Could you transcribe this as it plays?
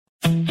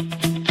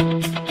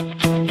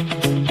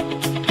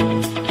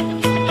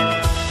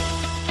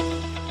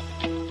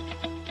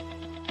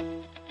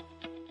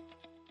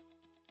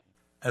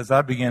As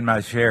I begin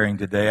my sharing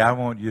today, I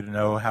want you to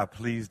know how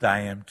pleased I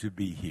am to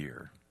be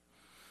here.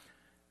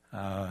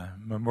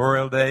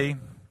 Memorial Day,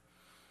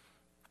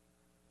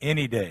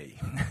 any day,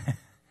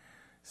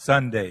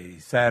 Sunday,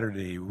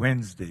 Saturday,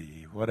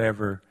 Wednesday,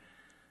 whatever,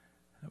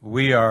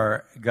 we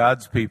are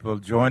God's people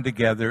joined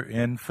together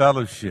in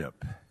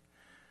fellowship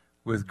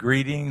with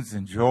greetings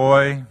and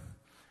joy,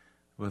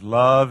 with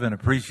love and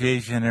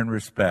appreciation and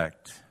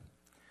respect.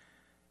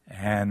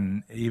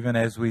 And even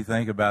as we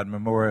think about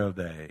Memorial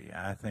Day,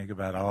 I think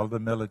about all the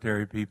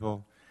military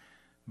people,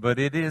 but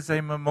it is a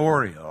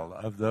memorial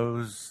of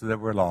those that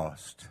were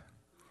lost.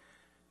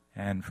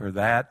 And for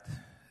that,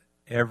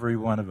 every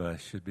one of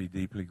us should be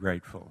deeply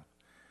grateful.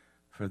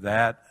 For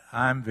that,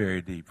 I'm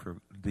very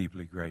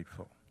deeply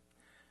grateful.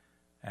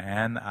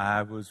 And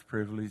I was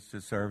privileged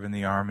to serve in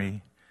the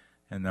Army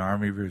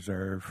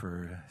Reserve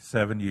for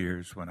 7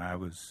 years when I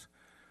was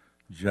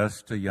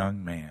just a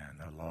young man,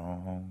 a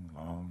long,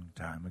 long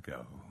time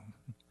ago.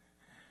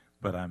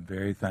 But I'm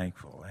very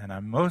thankful, and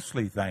I'm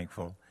mostly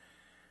thankful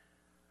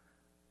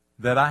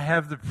that I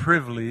have the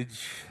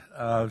privilege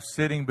of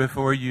sitting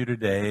before you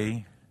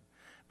today.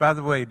 By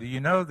the way, do you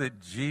know that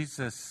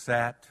Jesus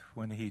sat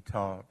when he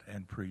taught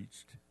and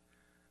preached?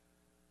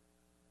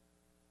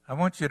 I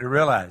want you to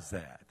realize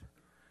that.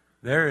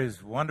 There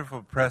is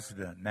wonderful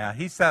precedent. Now,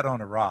 he sat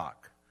on a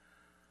rock.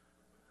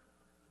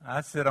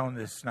 I sit on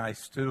this nice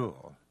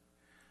stool.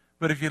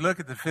 But if you look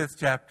at the 5th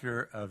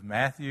chapter of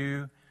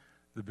Matthew,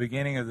 the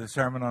beginning of the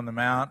Sermon on the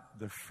Mount,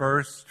 the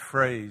first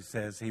phrase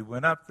says, he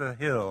went up the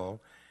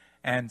hill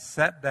and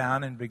sat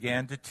down and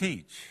began to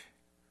teach.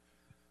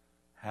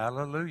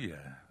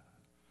 Hallelujah.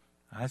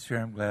 I sure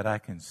am glad I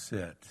can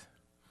sit.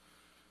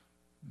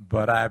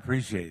 But I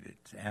appreciate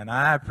it. And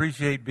I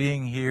appreciate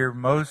being here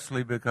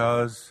mostly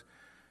because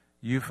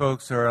you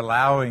folks are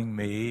allowing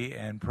me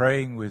and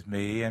praying with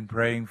me and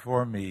praying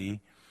for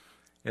me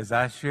as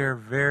I share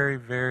very,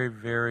 very,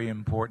 very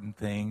important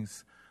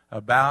things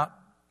about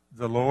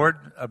the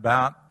Lord,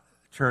 about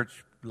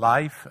church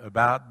life,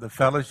 about the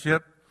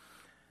fellowship.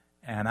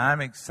 And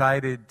I'm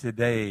excited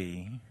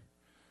today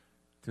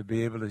to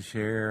be able to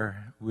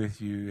share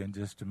with you in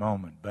just a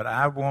moment. But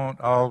I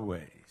want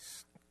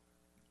always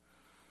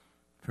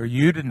for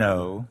you to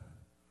know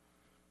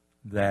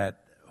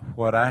that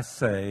what I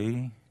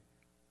say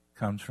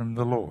comes from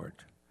the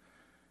Lord,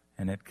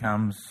 and it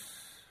comes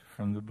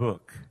from the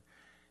book,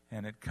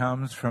 and it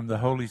comes from the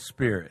Holy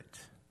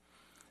Spirit.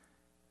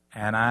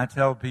 And I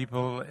tell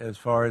people, as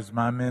far as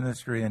my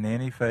ministry in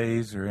any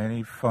phase or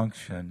any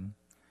function,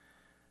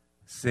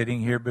 sitting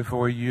here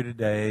before you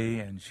today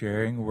and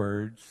sharing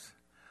words,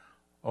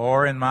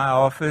 or in my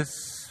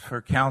office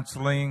for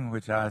counseling,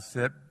 which I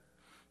sit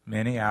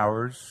many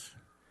hours,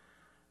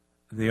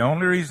 the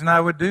only reason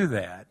I would do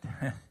that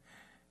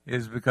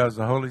is because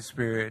the Holy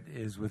Spirit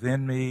is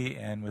within me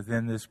and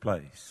within this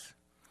place.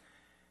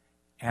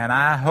 And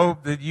I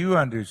hope that you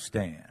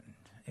understand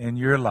in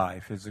your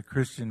life as a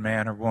Christian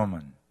man or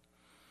woman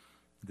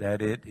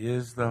that it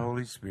is the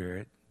Holy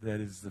Spirit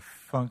that is the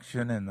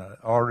function and the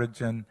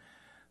origin,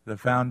 the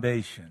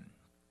foundation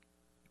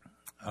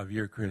of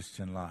your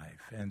Christian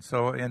life. And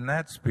so in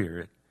that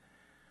spirit,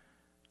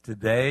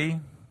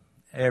 today,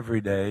 every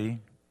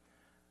day,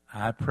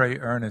 I pray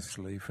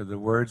earnestly for the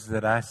words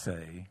that I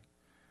say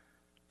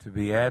to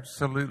be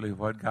absolutely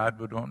what God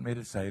would want me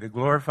to say, to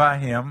glorify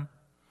Him,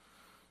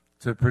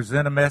 to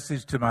present a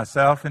message to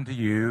myself and to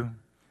you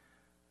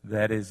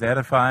that is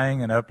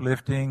edifying and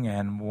uplifting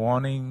and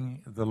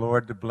wanting the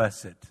Lord to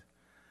bless it,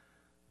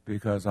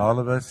 because all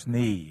of us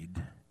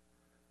need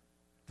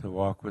to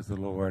walk with the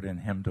Lord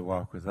and Him to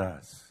walk with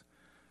us.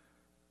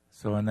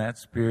 So in that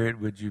spirit,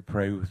 would you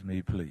pray with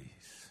me,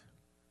 please?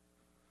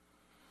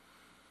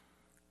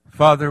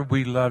 Father,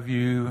 we love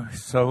you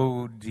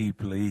so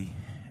deeply,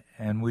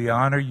 and we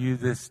honor you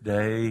this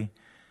day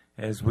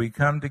as we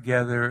come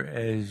together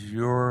as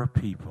your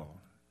people,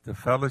 the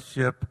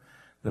fellowship,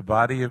 the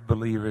body of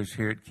believers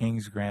here at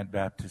Kings Grant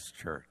Baptist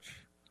Church.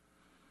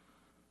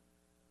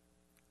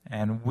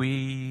 And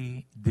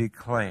we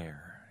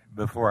declare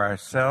before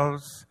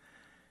ourselves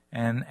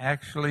and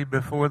actually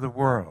before the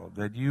world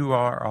that you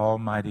are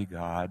Almighty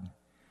God,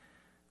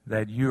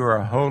 that you are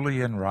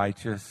holy and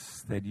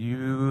righteous, that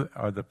you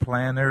are the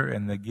planner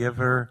and the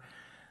giver,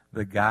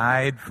 the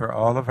guide for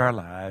all of our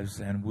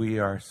lives, and we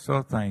are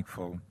so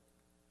thankful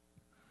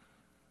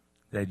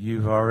that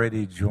you've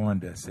already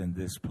joined us in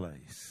this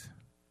place,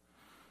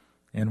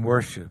 in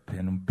worship,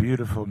 in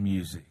beautiful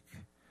music,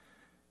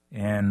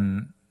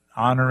 in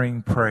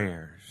honoring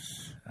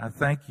prayers. I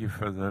thank you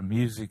for the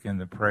music and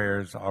the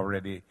prayers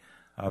already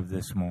of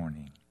this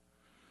morning.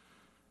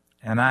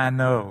 And I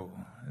know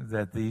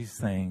that these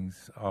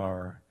things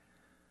are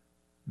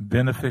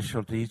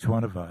beneficial to each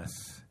one of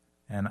us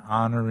and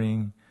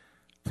honoring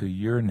to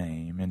your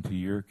name and to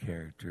your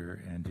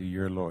character and to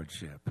your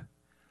lordship.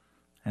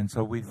 And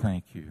so we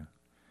thank you.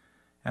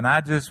 And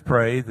I just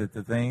pray that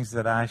the things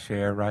that I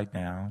share right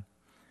now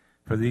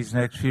for these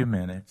next few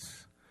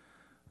minutes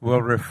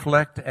will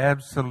reflect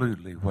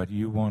absolutely what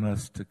you want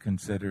us to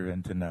consider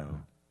and to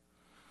know.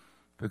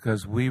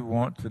 because we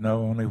want to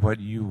know only what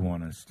you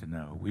want us to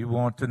know. We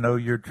want to know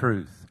your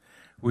truth.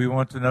 We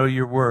want to know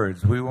your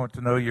words. We want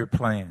to know your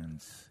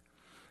plans.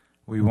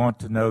 We want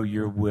to know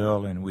your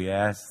will, and we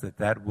ask that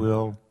that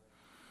will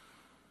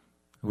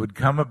would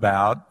come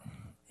about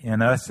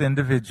in us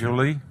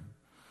individually,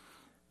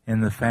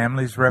 in the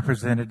families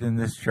represented in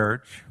this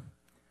church,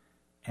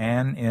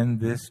 and in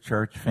this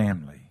church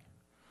family,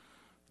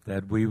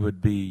 that we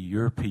would be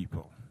your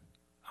people,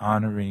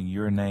 honoring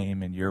your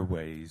name and your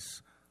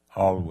ways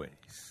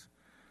always.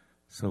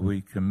 So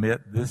we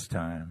commit this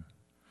time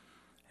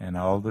and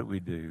all that we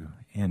do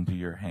into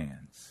your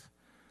hands.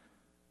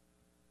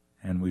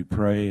 And we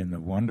pray in the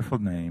wonderful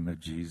name of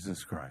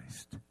Jesus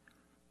Christ.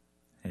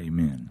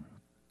 Amen.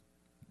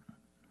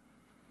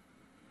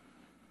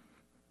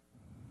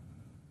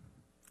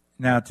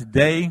 Now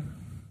today,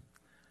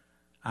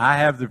 I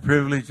have the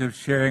privilege of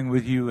sharing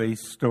with you a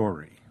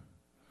story.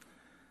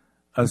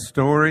 A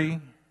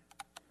story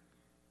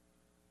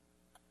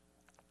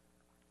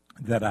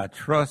that I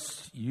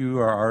trust you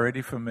are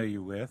already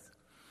familiar with.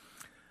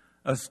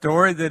 A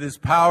story that is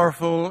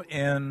powerful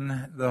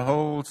in the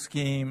whole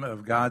scheme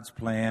of God's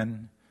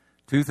plan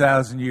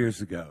 2,000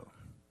 years ago.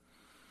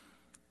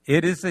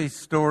 It is a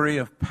story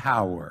of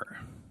power.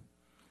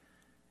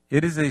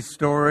 It is a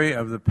story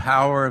of the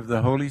power of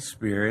the Holy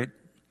Spirit.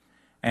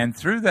 And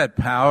through that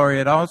power,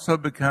 it also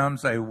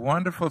becomes a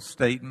wonderful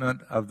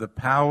statement of the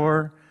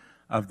power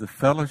of the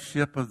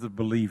fellowship of the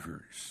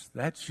believers.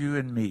 That's you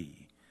and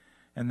me.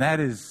 And that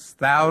is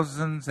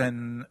thousands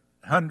and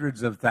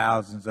hundreds of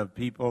thousands of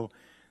people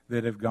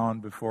that have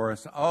gone before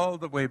us, all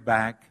the way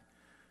back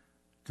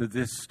to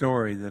this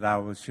story that I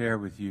will share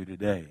with you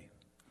today.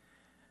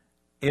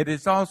 It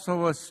is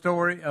also a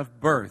story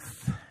of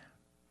birth,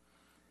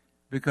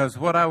 because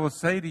what I will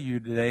say to you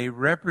today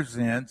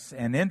represents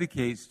and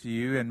indicates to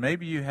you, and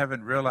maybe you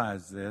haven't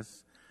realized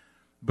this,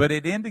 but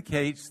it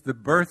indicates the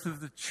birth of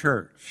the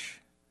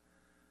church.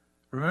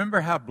 Remember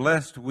how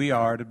blessed we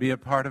are to be a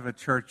part of a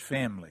church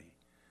family,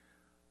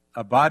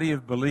 a body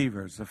of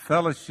believers, a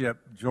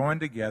fellowship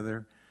joined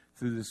together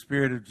through the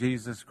Spirit of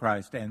Jesus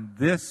Christ. And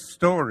this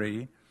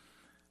story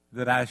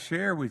that I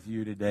share with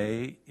you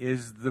today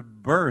is the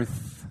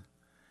birth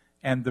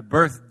and the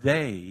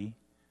birthday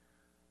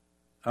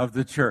of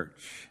the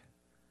church.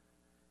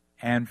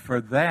 And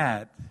for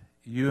that,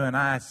 you and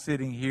I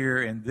sitting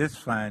here in this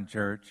fine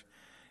church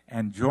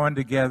and joined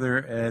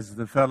together as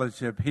the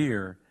fellowship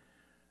here,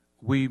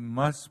 we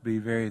must be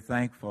very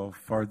thankful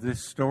for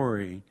this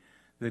story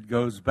that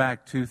goes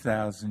back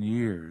 2,000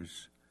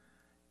 years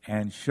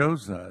and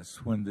shows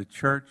us when the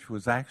church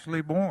was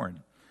actually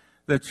born,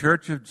 the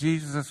Church of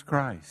Jesus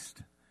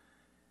Christ.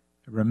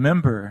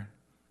 Remember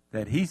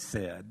that he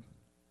said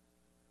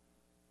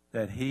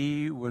that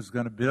he was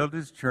going to build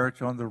his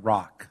church on the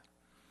rock.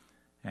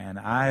 And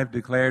I have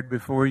declared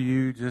before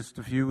you just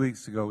a few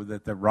weeks ago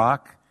that the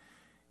rock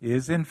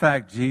is in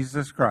fact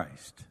Jesus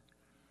Christ.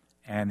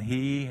 And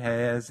he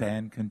has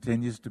and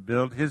continues to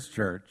build his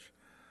church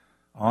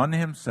on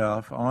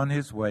himself, on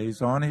his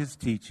ways, on his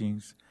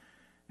teachings.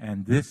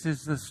 And this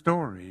is the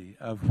story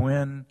of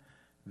when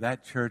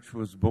that church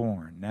was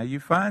born. Now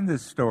you find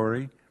this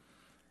story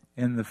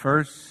in the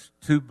first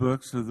two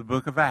books of the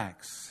book of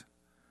Acts.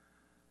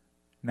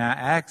 Now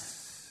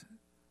Acts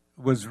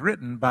was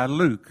written by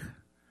Luke,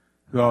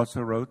 who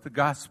also wrote the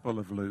Gospel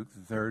of Luke,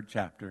 the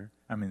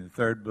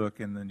third book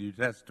in the New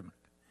Testament.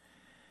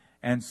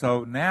 And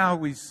so now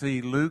we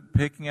see Luke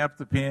picking up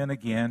the pen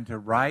again to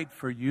write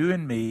for you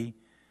and me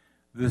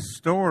the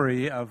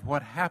story of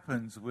what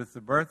happens with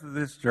the birth of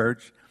this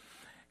church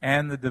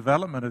and the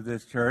development of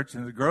this church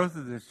and the growth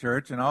of this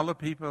church and all the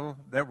people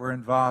that were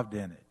involved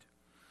in it.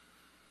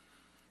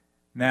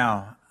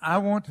 Now, I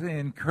want to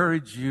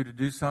encourage you to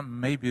do something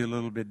maybe a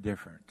little bit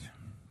different.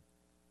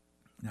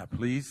 Now,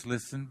 please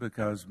listen,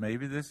 because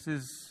maybe this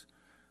is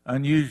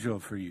unusual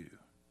for you.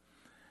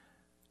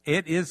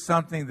 It is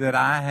something that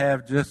I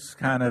have just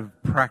kind of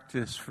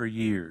practiced for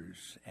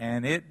years,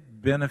 and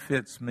it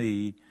benefits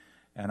me,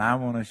 and I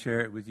want to share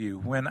it with you.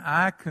 When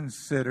I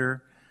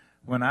consider,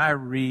 when I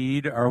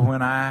read, or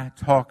when I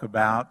talk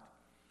about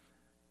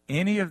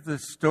any of the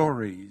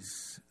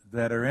stories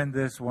that are in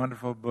this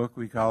wonderful book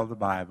we call the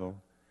Bible,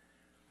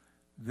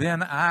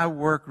 then I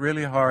work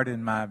really hard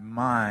in my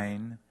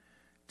mind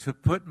to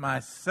put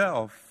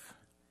myself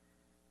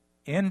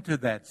into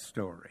that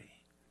story.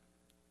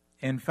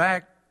 In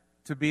fact,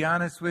 to be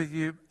honest with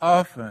you,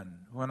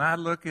 often when I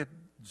look at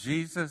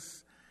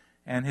Jesus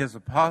and his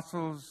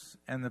apostles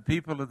and the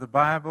people of the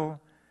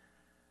Bible,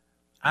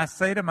 I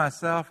say to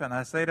myself and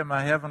I say to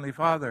my Heavenly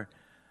Father,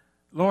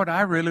 Lord,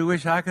 I really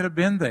wish I could have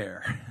been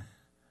there.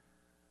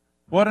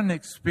 What an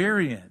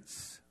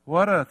experience.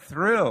 What a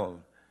thrill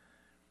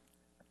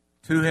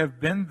to have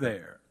been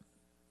there.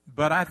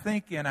 But I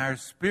think in our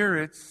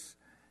spirits,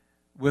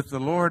 with the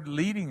Lord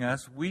leading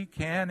us, we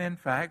can in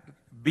fact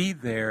be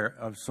there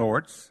of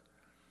sorts.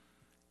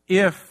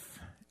 If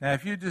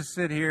you just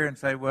sit here and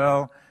say,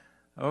 well,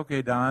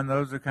 okay, Don,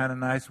 those are kind of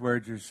nice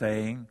words you're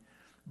saying,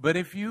 but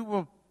if you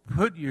will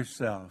put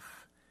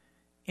yourself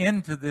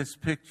into this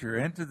picture,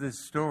 into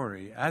this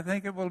story, I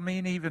think it will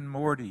mean even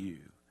more to you.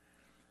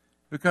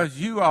 Because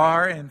we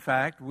are, in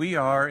fact,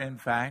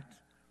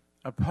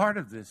 a part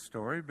of this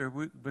story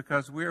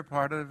because we are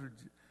part of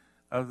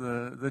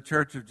the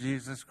Church of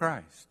Jesus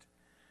Christ.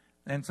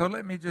 And so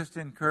let me just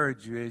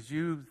encourage you as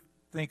you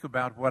think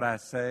about what I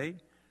say,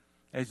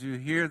 as you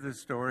hear the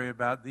story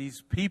about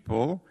these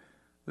people.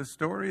 The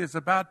story is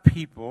about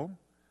people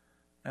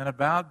and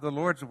about the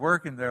Lord's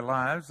work in their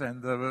lives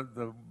and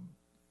the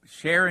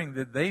sharing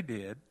that they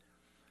did.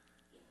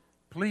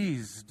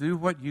 Please do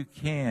what you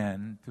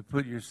can to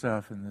put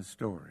yourself in the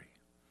story.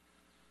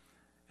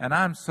 And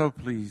I'm so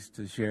pleased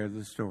to share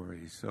the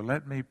story, so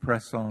let me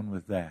press on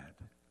with that.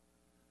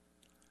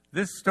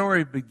 This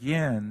story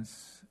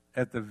begins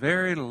at the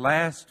very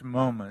last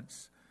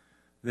moments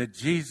that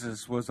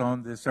Jesus was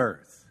on this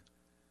earth.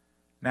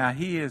 Now,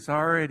 he has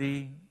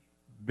already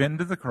been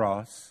to the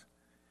cross.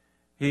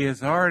 He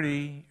has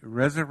already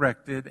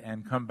resurrected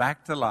and come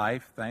back to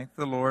life. Thank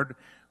the Lord,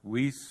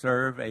 we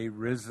serve a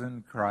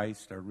risen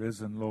Christ, a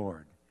risen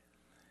Lord.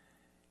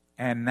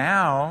 And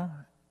now,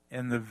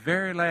 in the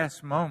very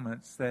last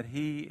moments that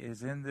he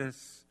is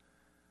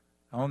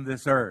on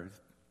this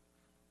earth,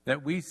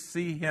 that we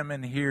see him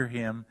and hear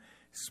him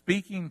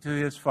speaking to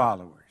his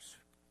followers.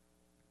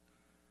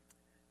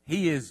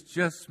 He is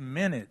just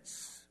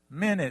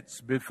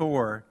minutes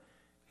before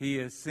he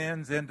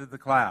ascends into the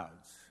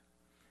clouds.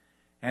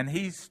 And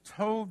he's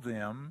told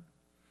them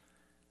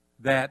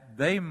that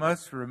they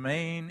must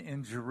remain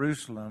in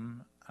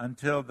Jerusalem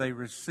until they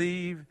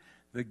receive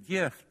the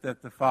gift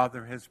that the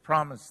Father has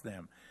promised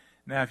them.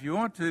 Now, if you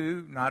want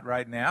to, not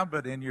right now,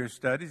 but in your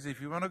studies, if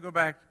you want to go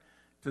back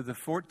to the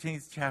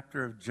 14th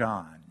chapter of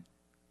John,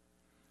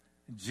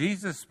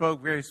 Jesus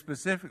spoke very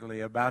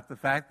specifically about the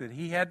fact that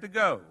he had to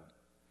go,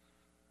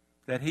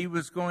 that he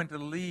was going to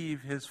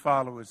leave his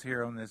followers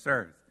here on this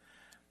earth.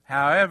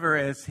 However,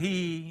 as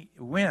he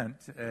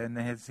went and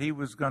as he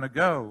was going to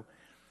go,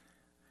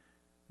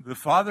 the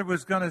Father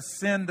was going to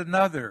send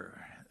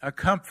another, a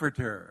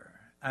comforter,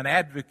 an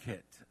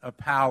advocate, a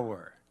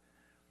power,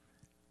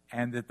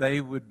 and that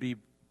they would be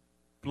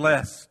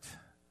blessed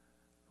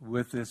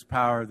with this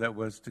power that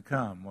was to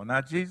come. Well,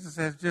 now Jesus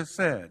has just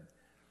said,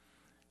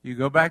 you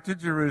go back to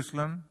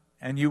Jerusalem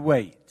and you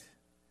wait.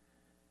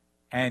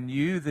 And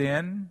you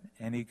then,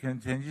 and he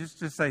continues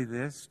to say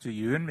this to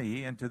you and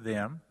me and to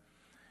them,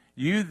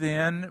 you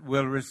then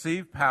will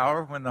receive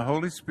power when the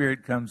Holy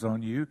Spirit comes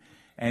on you,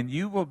 and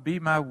you will be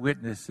my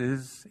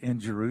witnesses in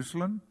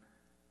Jerusalem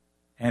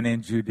and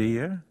in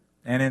Judea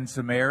and in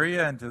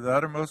Samaria and to the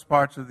uttermost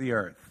parts of the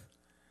earth.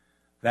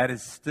 That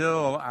is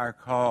still our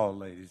call,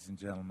 ladies and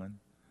gentlemen.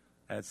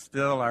 That's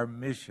still our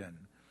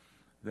mission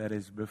that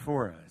is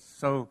before us.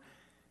 So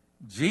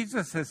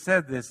Jesus has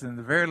said this in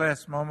the very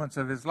last moments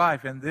of his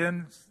life. And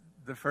then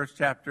the first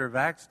chapter of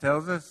Acts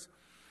tells us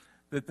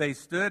that they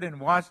stood and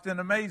watched in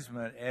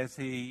amazement as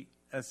he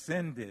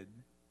ascended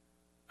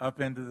up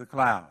into the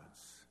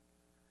clouds.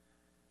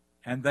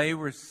 And they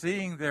were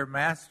seeing their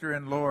Master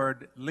and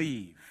Lord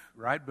leave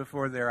right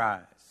before their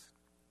eyes.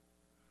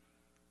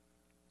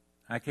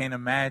 I can't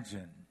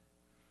imagine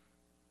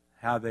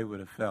how they would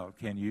have felt.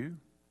 Can you?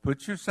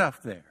 Put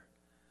yourself there.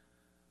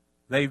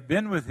 They've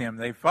been with him.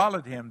 They've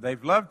followed him.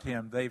 They've loved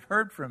him. They've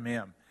heard from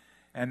him.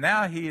 And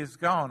now he is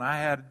gone. I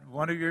had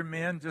one of your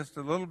men just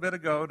a little bit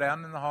ago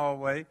down in the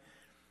hallway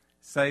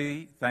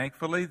say,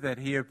 thankfully, that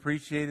he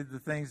appreciated the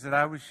things that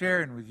I was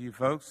sharing with you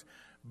folks,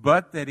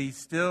 but that he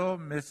still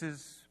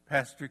misses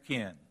Pastor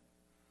Ken.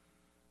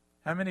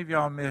 How many of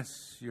y'all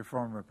miss your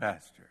former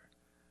pastor?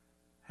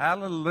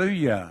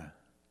 Hallelujah.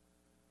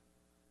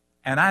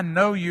 And I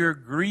know you're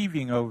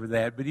grieving over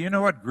that, but do you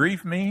know what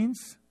grief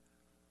means?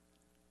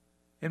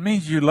 It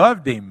means you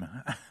loved him.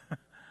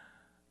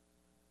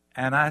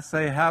 And I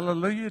say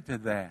hallelujah to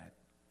that.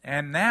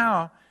 And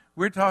now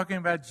we're talking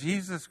about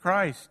Jesus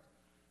Christ,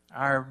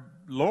 our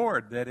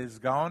Lord that is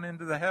gone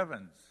into the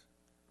heavens.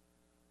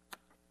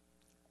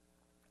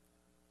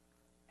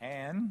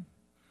 And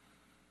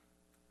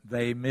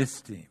they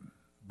missed him.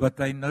 But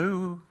they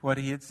knew what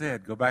he had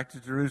said. Go back to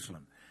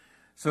Jerusalem.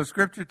 So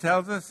Scripture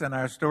tells us, and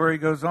our story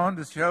goes on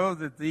to show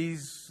that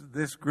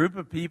this group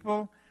of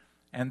people,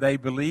 and they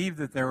believe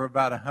that there were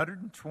about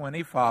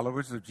 120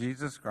 followers of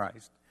Jesus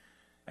Christ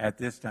at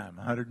this time,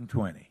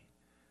 120.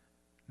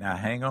 Now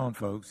hang on,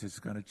 folks. It's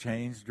going to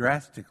change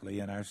drastically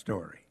in our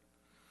story.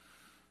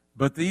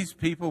 But these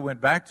people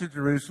went back to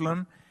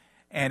Jerusalem,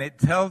 and it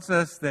tells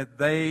us that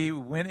they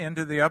went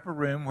into the upper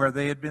room where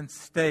they had been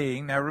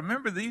staying. Now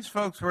remember, these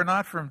folks were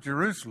not from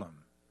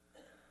Jerusalem.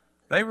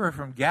 They were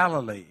from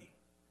Galilee.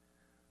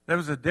 There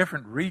was a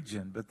different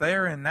region, but they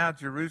are in now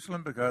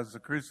Jerusalem because the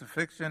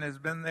crucifixion has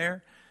been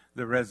there,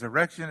 the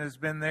resurrection has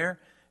been there,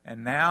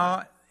 and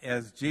now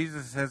as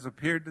Jesus has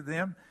appeared to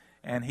them,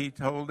 and he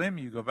told them,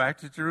 you go back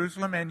to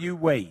Jerusalem and you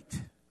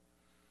wait.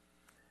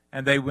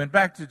 And they went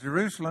back to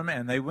Jerusalem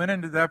and they went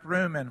into the upper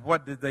room, and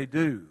what did they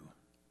do?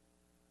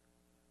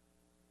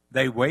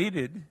 They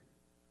waited,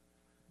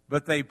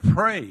 but they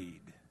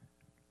prayed.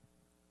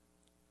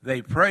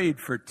 They prayed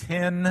for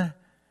 10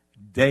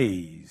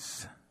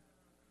 days.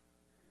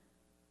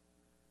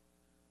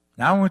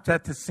 Now I want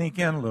that to sink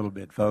in a little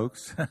bit,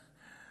 folks.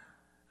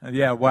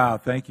 Yeah, wow,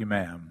 thank you,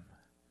 ma'am.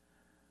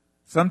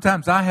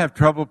 Sometimes I have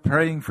trouble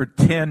praying for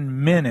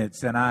 10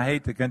 minutes, and I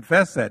hate to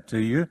confess that to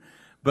you,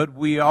 but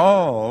we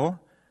all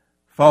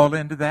fall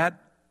into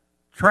that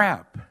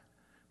trap.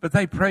 But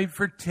they prayed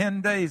for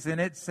 10 days, and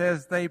it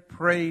says they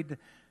prayed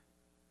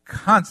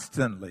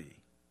constantly.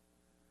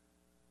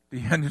 Do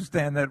you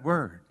understand that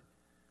word?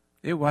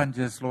 It wasn't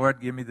just, Lord,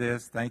 give me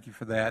this, thank you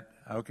for that.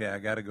 Okay, I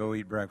got to go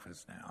eat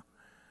breakfast now.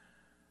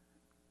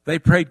 They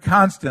prayed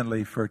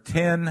constantly for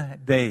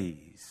 10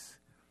 days.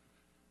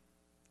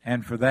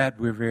 And for that,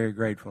 we're very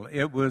grateful.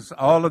 It was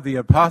all of the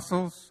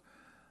apostles,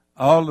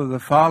 all of the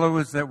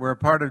followers that were a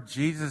part of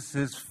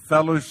Jesus'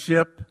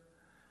 fellowship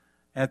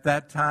at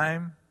that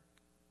time.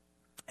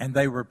 And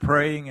they were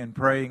praying and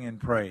praying and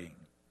praying.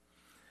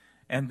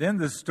 And then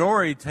the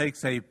story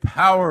takes a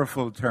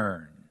powerful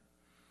turn.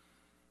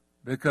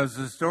 Because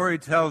the story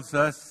tells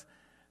us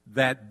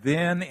that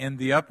then in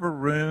the upper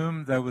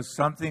room there was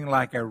something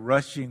like a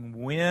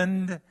rushing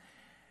wind,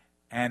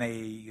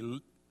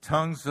 and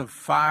tongues of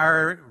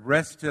fire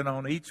rested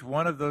on each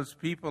one of those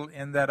people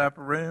in that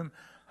upper room.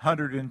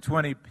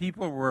 120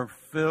 people were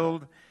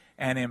filled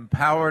and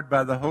empowered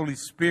by the Holy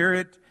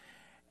Spirit,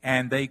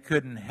 and they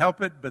couldn't help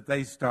it, but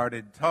they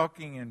started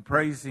talking and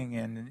praising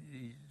and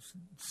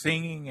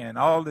singing and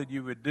all that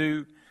you would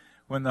do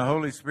when the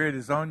Holy Spirit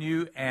is on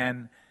you.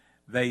 And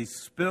they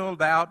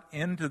spilled out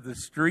into the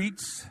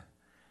streets,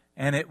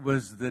 and it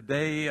was the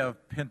day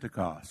of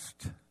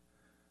Pentecost,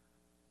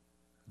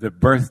 the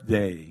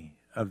birthday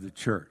of the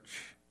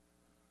church,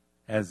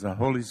 as the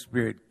Holy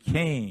Spirit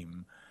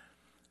came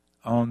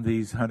on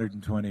these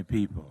 120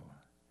 people.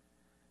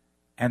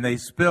 And they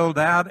spilled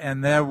out,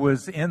 and there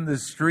was in the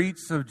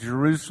streets of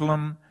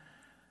Jerusalem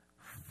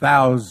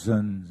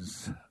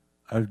thousands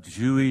of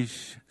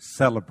Jewish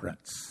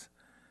celebrants.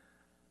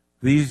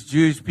 These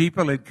Jewish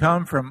people had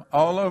come from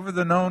all over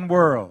the known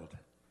world.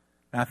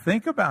 Now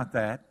think about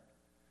that.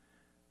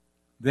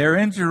 They're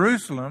in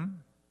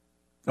Jerusalem,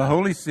 the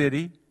holy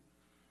city,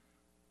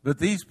 but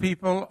these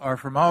people are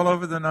from all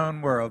over the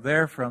known world.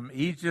 They're from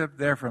Egypt,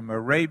 they're from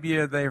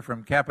Arabia, they're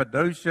from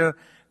Cappadocia,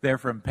 they're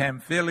from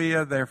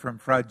Pamphylia, they're from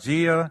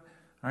Phrygia.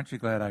 Aren't you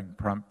glad I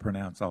can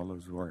pronounce all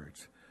those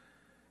words?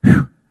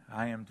 Whew,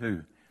 I am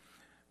too.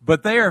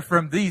 But they are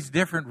from these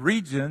different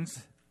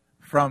regions,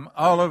 from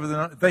all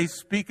over they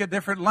speak a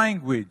different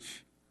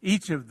language,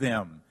 each of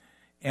them,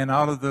 in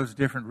all of those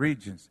different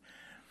regions.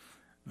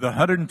 The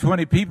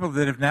 120 people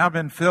that have now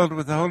been filled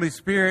with the Holy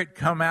Spirit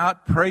come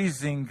out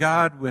praising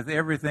God with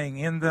everything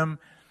in them.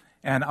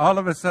 And all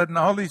of a sudden,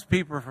 all these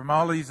people from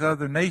all these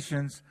other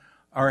nations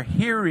are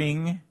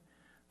hearing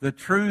the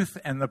truth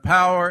and the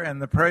power and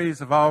the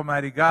praise of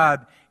Almighty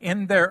God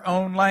in their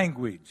own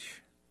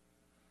language.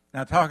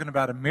 Now, talking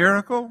about a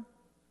miracle.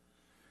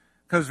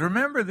 Because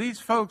remember, these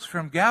folks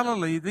from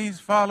Galilee, these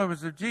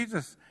followers of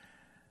Jesus,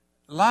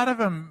 a lot of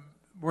them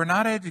were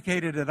not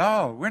educated at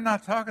all. We're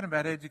not talking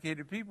about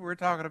educated people. We're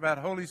talking about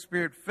Holy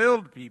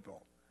Spirit-filled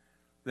people.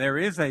 There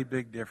is a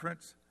big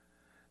difference.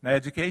 Now,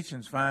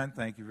 education's fine.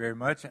 Thank you very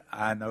much.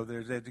 I know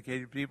there's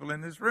educated people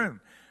in this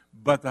room.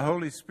 But the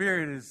Holy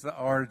Spirit is the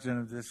origin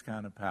of this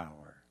kind of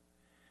power.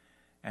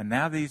 And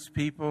now these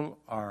people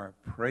are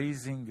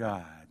praising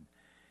God.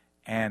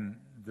 And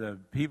the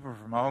people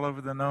from all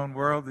over the known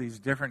world, these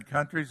different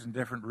countries and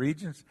different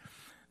regions,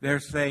 they're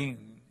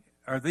saying,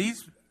 are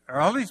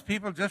all these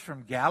people just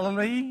from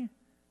Galilee?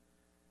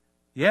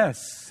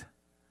 Yes.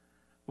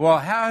 Well,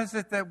 how is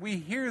it that we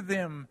hear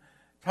them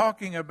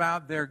talking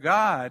about their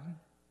God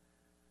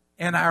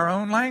in our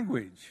own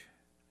language?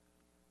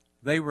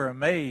 They were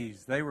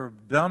amazed. They were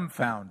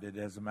dumbfounded,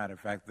 as a matter of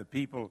fact, the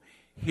people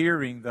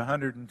hearing the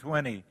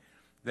 120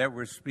 that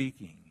were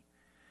speaking.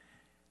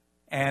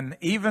 And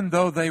even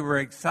though they were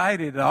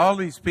excited, all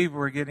these people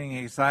were getting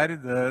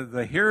excited,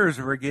 the hearers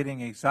were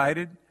getting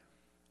excited,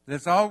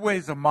 there's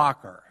always a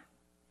mocker.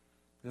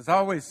 There's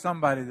always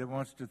somebody that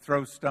wants to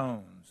throw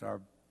stones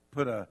or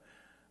put a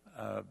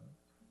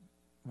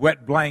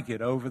wet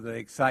blanket over the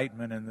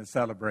excitement and the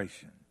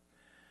celebration.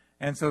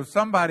 And so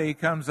somebody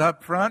comes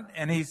up front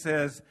and he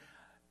says,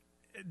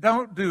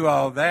 don't do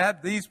all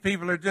that. These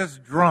people are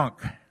just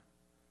drunk.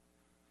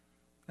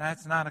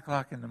 That's 9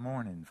 o'clock in the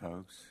morning,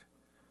 folks.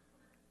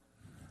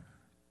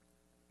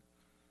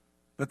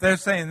 But they're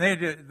saying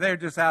they're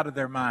just out of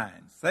their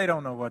minds. They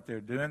don't know what they're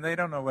doing. They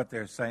don't know what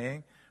they're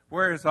saying.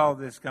 Where is all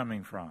this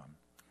coming from?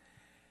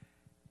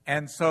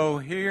 And so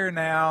here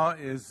now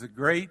is the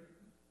great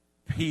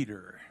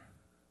Peter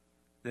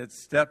that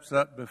steps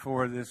up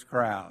before this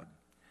crowd.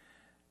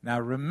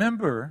 Now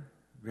remember,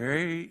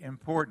 very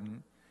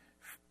important,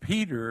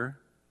 Peter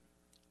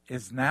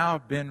is now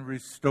been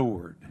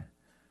restored.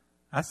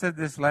 I said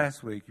this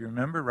last week. You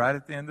remember right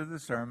at the end of the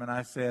sermon,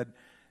 I said,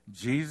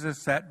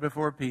 Jesus sat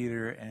before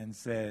Peter and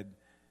said,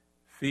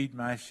 feed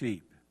my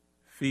sheep,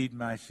 feed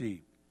my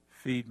sheep,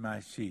 feed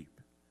my sheep.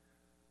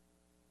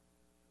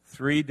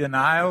 3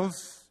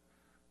 denials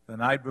the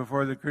night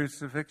before the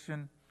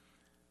crucifixion,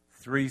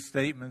 3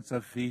 statements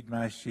of feed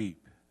my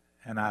sheep,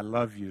 and I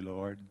love you,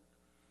 Lord.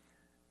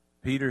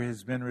 Peter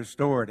has been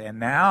restored, and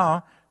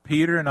now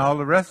Peter and all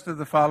the rest of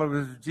the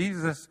followers of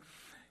Jesus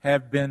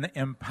have been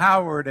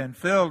empowered and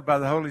filled by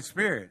the Holy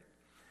Spirit.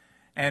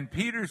 And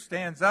Peter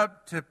stands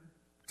up to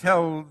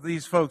tell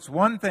these folks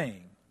one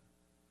thing.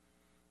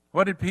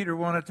 What did Peter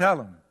want to tell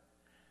them?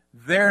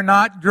 They're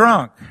not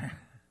drunk.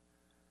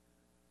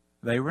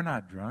 They were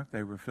not drunk.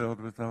 They were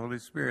filled with the Holy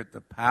Spirit,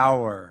 the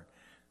power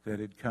that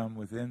had come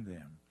within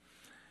them.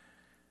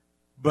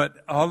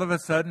 But all of a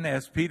sudden,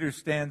 as Peter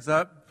stands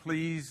up,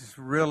 please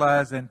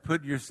realize and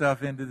put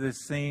yourself into this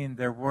scene.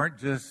 There weren't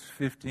just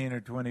 15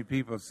 or 20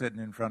 people sitting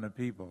in front of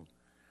people.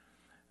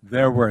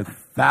 There were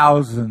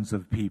thousands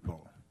of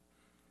people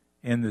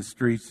in the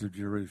streets of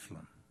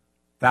Jerusalem.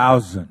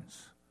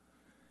 Thousands.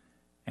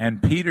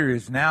 And Peter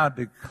is now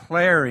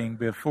declaring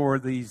before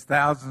these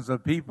thousands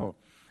of people.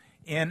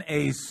 In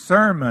a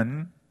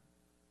sermon,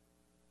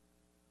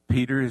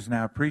 Peter is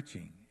now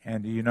preaching.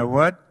 And do you know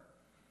what?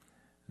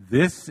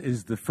 This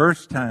is the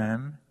first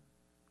time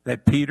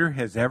that Peter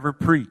has ever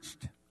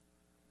preached.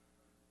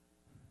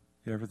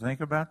 You ever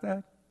think about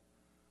that?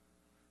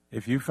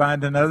 If you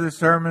find another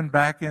sermon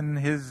back in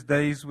his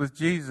days with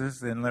Jesus,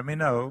 then let me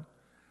know.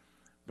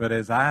 But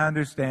as I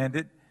understand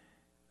it,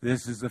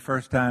 this is the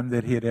first time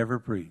that he had ever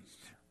preached.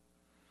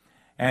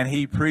 And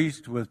he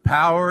preached with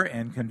power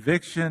and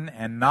conviction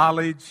and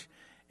knowledge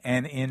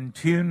and in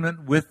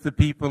tunement with the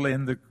people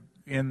in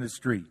the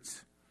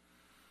streets.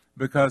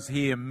 Because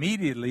he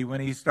immediately,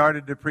 when he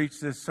started to preach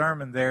this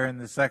sermon there in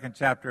the 2nd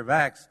chapter of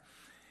Acts,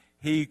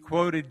 he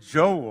quoted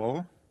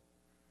Joel,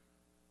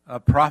 a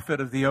prophet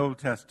of the Old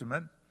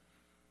Testament,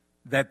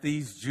 that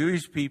these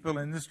Jewish people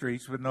in the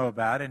streets would know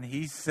about. And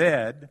he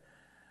said,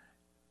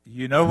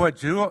 you know what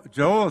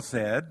Joel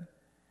said?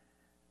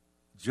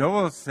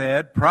 Joel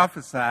said,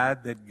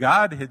 prophesied that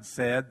God had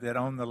said that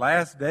on the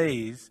last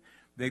days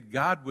that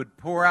God would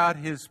pour out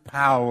his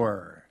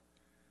power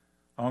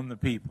on the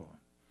people.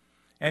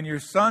 And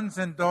your sons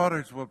and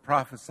daughters will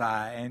prophesy,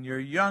 and your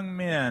young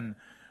men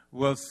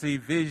will see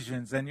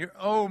visions, and your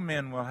old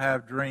men will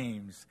have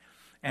dreams.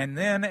 And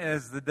then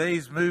as the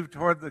days move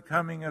toward the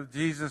coming of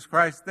Jesus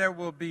Christ, there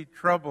will be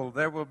trouble,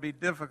 there will be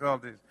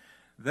difficulties.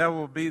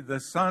 The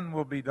sun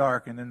will be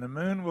darkened, and the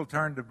moon will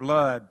turn to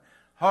blood,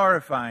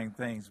 horrifying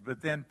things.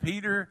 But then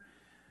Peter,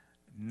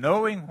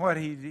 knowing what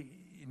he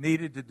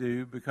needed to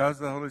do because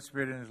of the Holy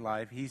Spirit in his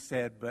life, he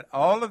said, but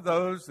all of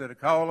those that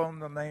call on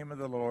the name of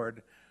the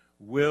Lord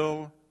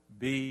will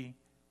be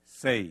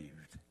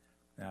saved.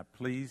 Now,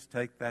 please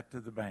take that to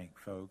the bank,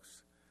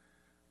 folks.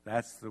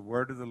 That's the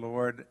word of the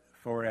Lord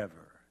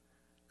forever.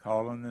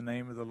 Call on the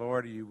name of the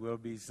Lord, you will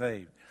be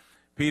saved.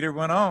 Peter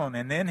went on,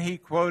 and then he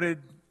quoted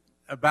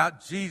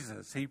about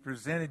Jesus. He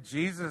presented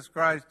Jesus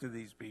Christ to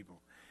these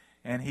people.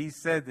 And he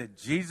said that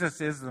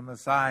Jesus is the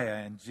Messiah,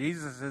 and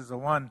Jesus is the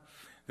one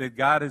that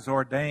God has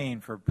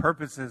ordained for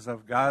purposes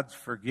of God's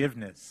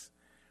forgiveness.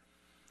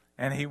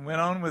 And he went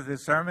on with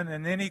his sermon,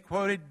 and then he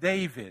quoted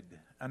David,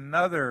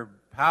 another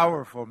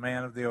powerful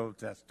man of the Old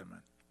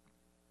Testament.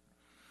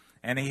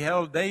 And he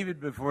held David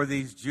before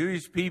these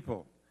Jewish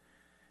people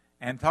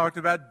and talked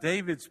about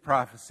David's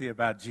prophecy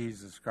about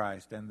Jesus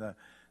Christ and the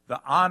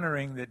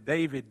honoring that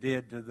David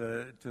did to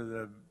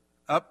the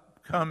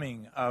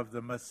upcoming of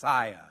the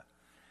Messiah.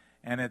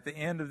 And at the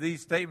end of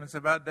these statements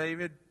about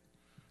David,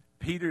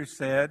 Peter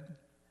said,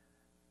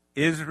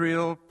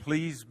 Israel,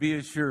 please be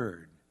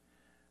assured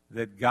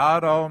that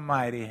God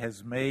Almighty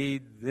has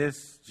made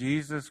this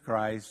Jesus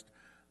Christ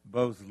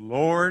both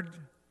Lord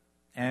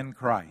and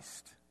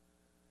Christ.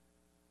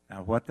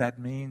 Now, what that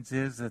means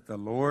is that the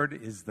Lord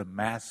is the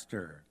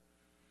Master,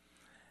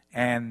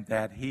 and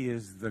that He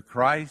is the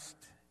Christ.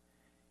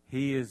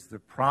 He is the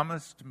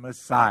promised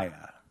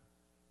Messiah.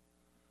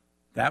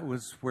 That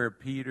was where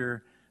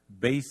Peter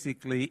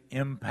basically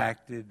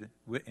impacted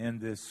in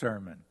this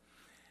sermon.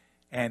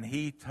 And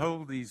he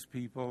told these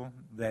people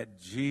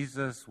that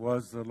Jesus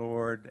was the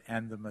Lord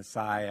and the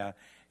Messiah.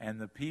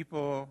 And the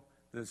people,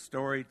 the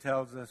story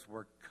tells us,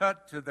 were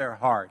cut to their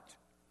heart.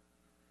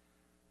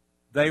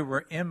 They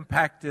were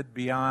impacted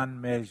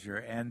beyond measure.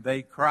 And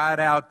they cried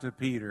out to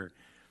Peter,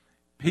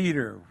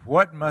 Peter,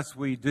 what must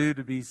we do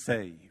to be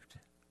saved?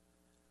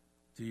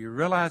 Do you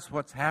realize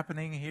what's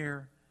happening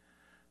here?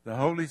 The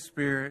Holy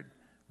Spirit,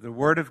 the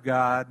Word of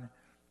God,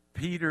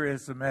 Peter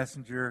is the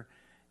messenger,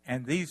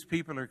 and these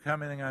people are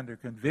coming under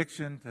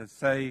conviction to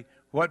say,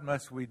 what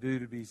must we do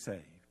to be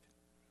saved?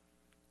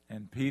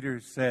 And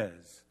Peter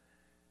says,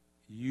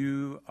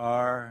 you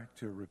are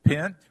to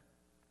repent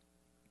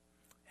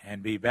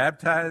and be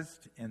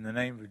baptized in the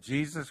name of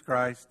Jesus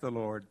Christ the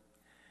Lord,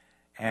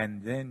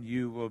 and then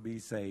you will be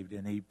saved.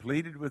 And he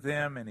pleaded with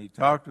them, and he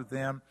talked with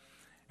them.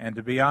 And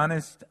to be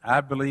honest,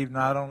 I believe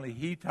not only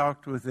he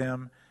talked with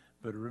them,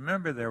 but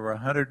remember there were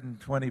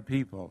 120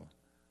 people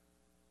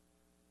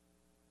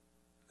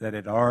that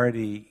had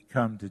already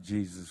come to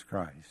Jesus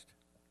Christ.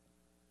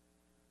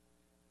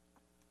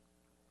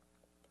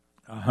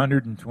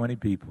 120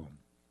 people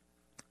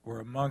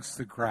were amongst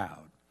the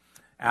crowd,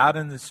 out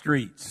in the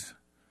streets.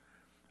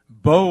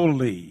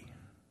 boldly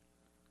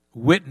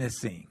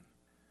witnessing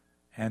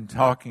and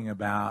talking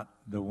about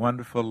the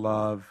wonderful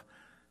love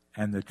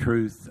and the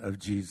truth of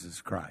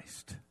Jesus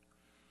Christ.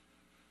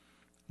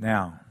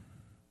 Now,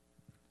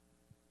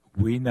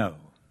 we know,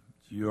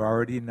 you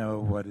already know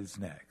what is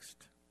next.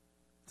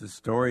 The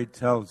story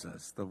tells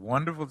us the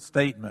wonderful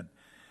statement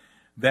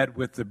that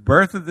with the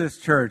birth of this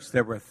church,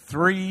 there were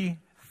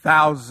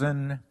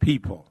 3,000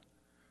 people.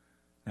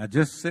 Now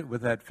just sit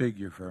with that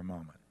figure for a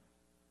moment.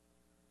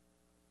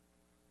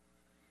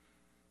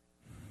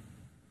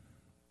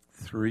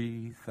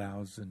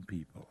 3,000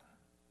 people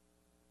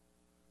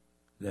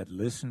that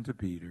listened to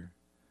Peter,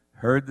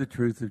 heard the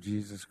truth of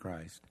Jesus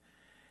Christ,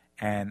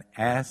 and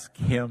asked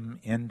him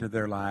into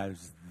their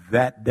lives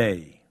that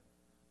day.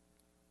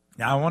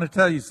 Now, I want to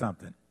tell you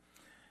something,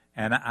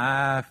 and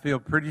I feel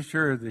pretty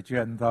sure that you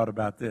hadn't thought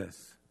about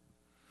this.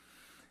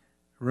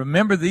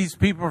 Remember, these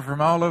people are from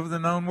all over the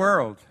known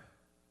world.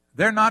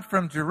 They're not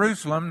from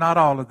Jerusalem, not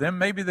all of them.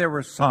 Maybe there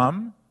were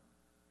some.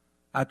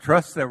 I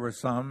trust there were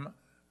some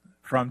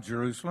from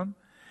Jerusalem.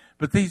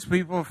 But these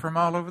people are from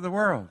all over the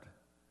world.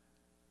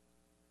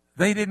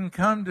 They didn't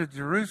come to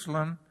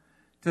Jerusalem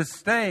to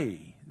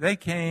stay. They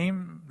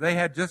came, they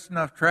had just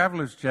enough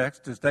traveler's checks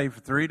to stay for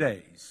 3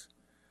 days.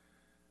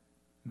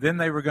 Then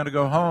they were going to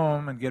go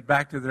home and get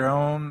back to their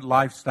own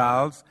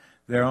lifestyles,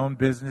 their own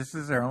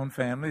businesses, their own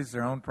families,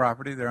 their own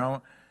property, their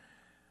own.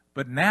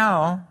 But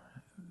now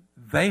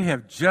they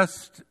have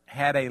just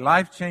had a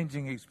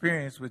life-changing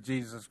experience with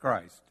Jesus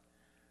Christ.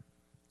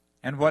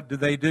 And what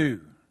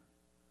do?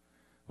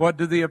 What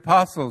do the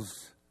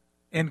apostles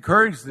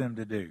encourage them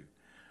to do?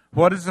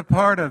 What is a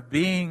part of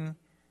being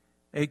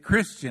a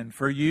Christian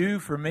for you,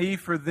 for me,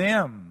 for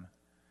them?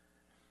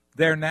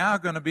 They're now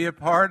going to be a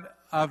part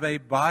of a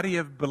body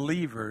of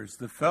believers,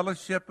 the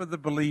fellowship of the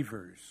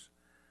believers,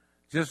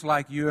 just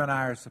like you and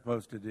I are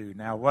supposed to do.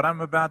 Now, what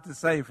I'm about to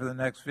say for the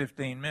next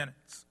 15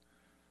 minutes,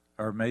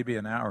 or maybe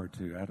an hour or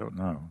two, I don't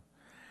know.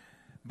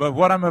 But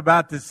what I'm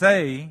about to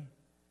say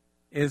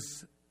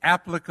is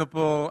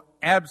applicable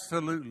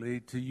absolutely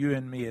to you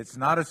and me. It's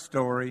not a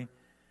story.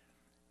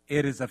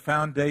 It is a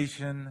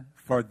foundation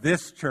for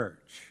this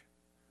church,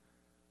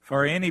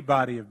 for any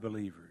body of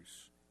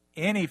believers,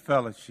 any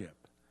fellowship.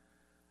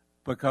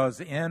 Because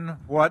in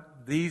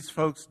what these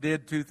folks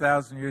did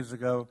 2,000 years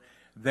ago,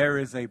 there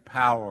is a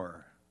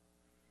power.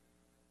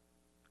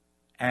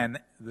 And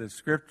the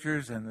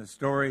scriptures and the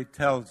story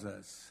tells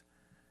us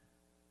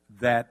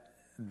that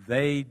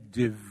they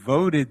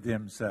devoted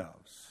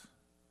themselves.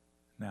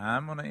 Now,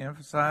 I'm going to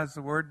emphasize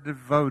the word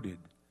devoted.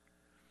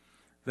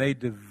 They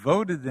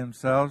devoted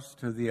themselves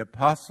to the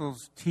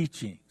apostles'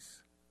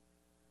 teachings.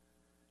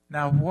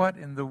 Now, what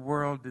in the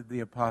world did the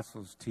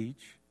apostles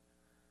teach?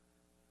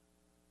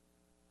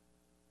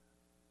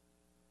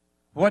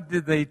 What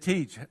did they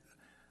teach?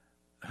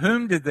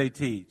 Whom did they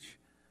teach?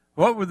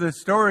 What were the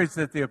stories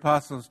that the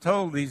apostles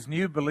told these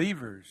new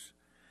believers?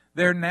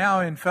 They're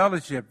now in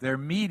fellowship. They're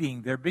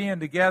meeting. They're being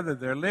together.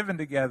 They're living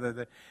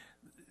together.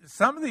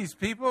 Some of these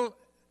people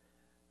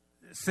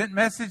sent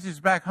messages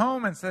back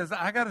home and says,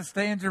 I got to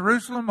stay in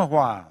Jerusalem a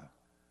while.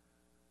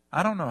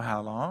 I don't know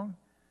how long.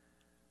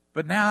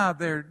 But now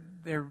they're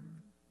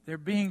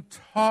being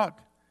taught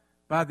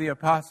by the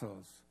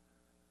apostles.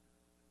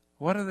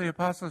 What are the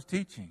apostles'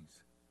 teachings?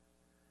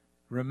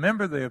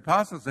 Remember, the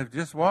apostles have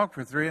just walked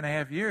for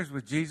 3.5 years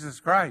with Jesus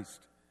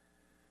Christ.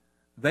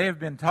 They have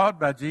been taught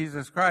by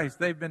Jesus Christ.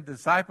 They've been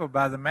discipled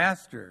by the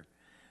Master.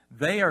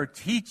 They are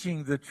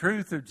teaching the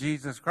truth of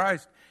Jesus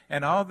Christ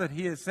and all that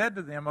He has said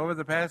to them over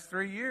the past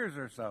 3 years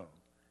or so.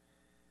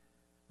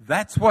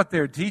 That's what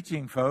they're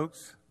teaching,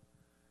 folks.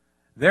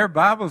 Their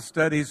Bible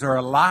studies are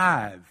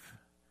alive.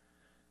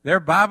 Their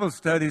Bible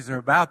studies are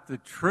about the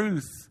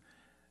truth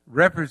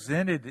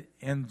represented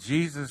in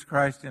Jesus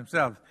Christ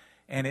Himself.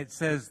 And it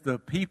says the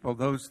people,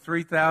 those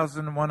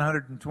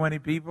 3,120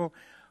 people,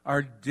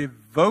 are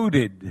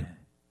devoted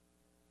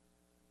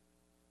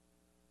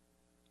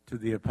to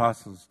the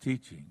apostles'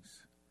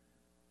 teachings.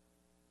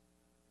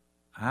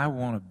 I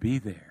want to be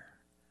there.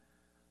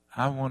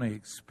 I want to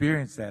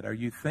experience that. Are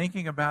you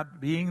thinking about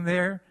being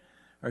there?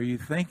 Are you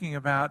thinking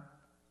about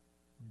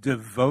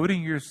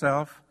devoting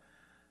yourself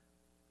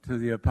to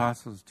the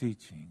apostles'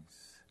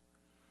 teachings?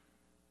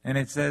 And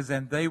it says,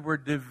 and they were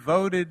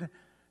devoted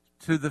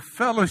to the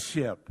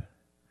fellowship.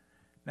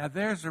 Now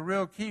there's a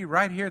real key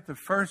right here at the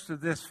first of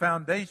this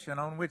foundation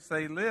on which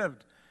they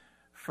lived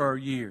for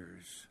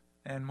years.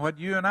 And what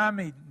you and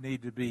I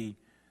need to be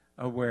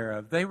aware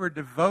of. They were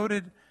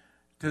devoted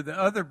to the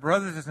other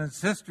brothers and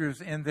sisters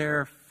in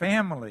their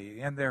family,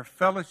 in their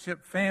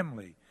fellowship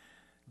family.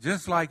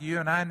 Just like you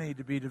and I need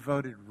to be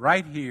devoted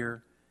right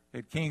here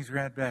at King's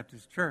Grant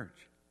Baptist Church.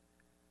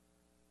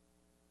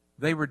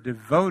 They were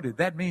devoted.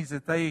 That means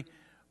that they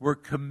were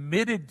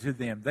committed to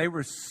them. They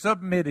were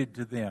submitted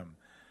to them,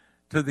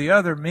 to the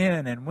other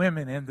men and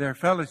women in their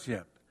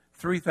fellowship.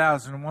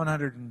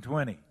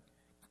 3,120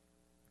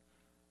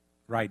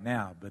 right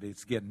now, but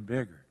it's getting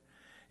bigger.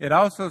 It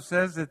also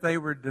says that they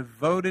were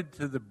devoted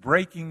to the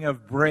breaking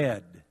of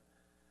bread.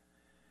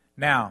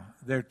 Now,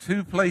 there are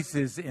two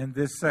places in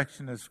this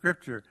section of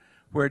Scripture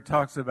where it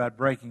talks about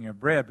breaking of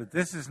bread, but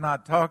this is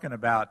not talking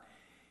about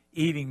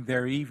eating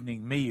their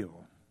evening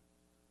meal.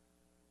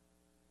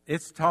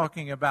 It's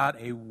talking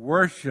about a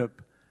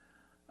worship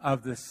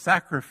of the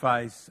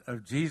sacrifice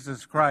of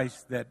Jesus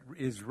Christ that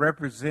is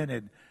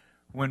represented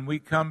when we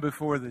come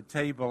before the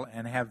table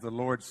and have the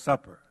Lord's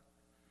Supper.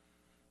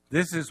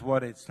 This is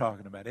what it's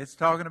talking about. It's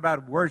talking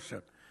about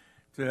worship.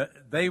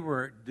 They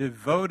were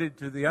devoted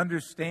to the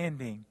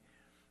understanding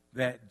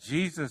that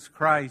Jesus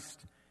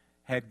Christ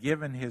had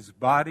given his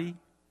body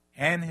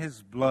and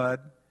his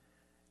blood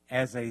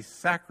as a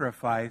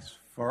sacrifice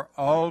for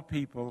all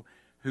people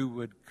who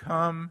would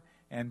come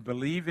and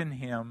believe in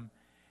him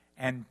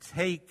and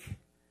take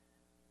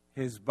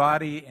his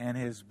body and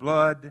his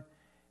blood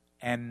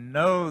and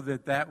know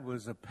that that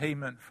was a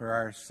payment for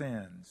our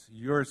sins,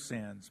 your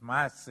sins,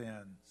 my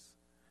sins.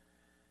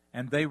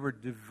 And they were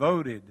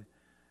devoted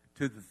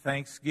to the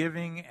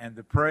thanksgiving and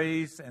the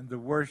praise and the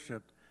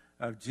worship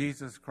of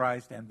Jesus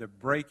Christ and the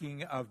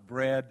breaking of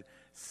bread,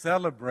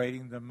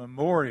 celebrating the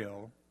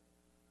memorial,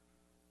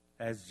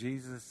 as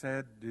Jesus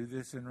said, do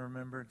this in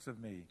remembrance of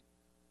me.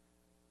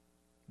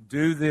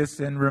 Do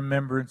this in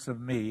remembrance of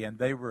me. And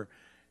they were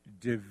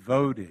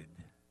devoted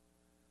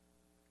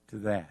to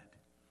that.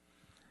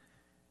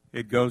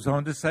 It goes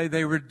on to say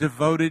they were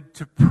devoted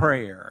to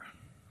prayer.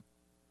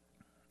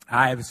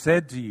 I have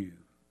said to you,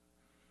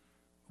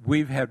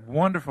 we've had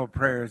wonderful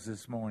prayers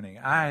this morning.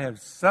 I have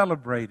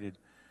celebrated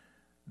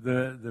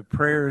the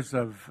prayers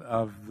of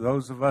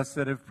those of us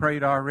that have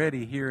prayed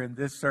already here in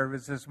this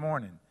service this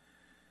morning.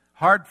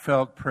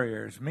 Heartfelt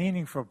prayers,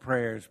 meaningful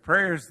prayers,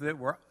 prayers that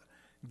were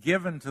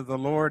given to the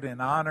Lord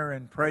in honor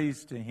and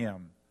praise to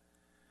him.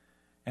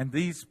 And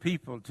these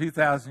people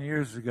 2,000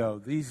 years ago,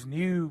 these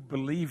new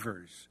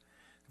believers,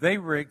 they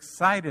were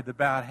excited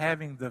about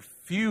having the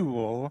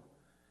fuel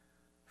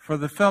for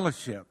the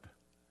fellowship,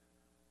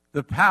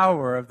 the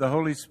power of the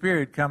Holy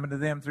Spirit coming to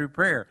them through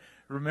prayer.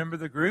 Remember,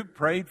 the group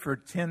prayed for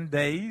 10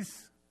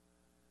 days?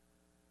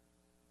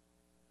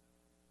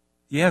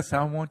 Yes,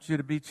 I want you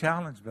to be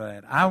challenged by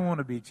that. I want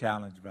to be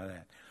challenged by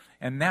that.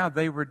 And now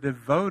they were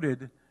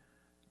devoted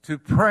to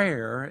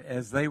prayer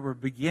as they were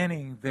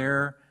beginning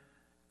their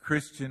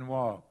Christian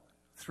walk.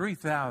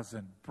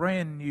 3,000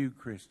 brand new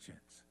Christians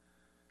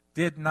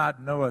did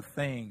not know a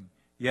thing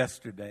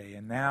yesterday,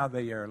 and now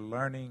they are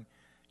learning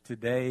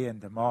today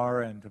and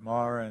tomorrow and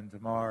tomorrow and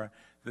tomorrow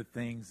the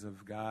things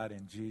of God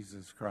and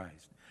Jesus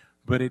Christ.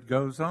 But it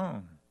goes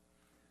on.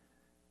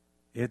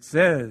 It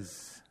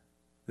says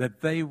that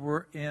they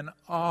were in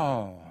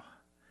awe.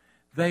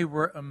 They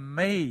were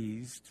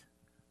amazed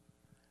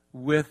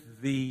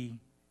with the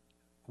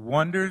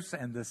wonders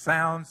and the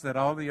sounds that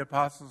all the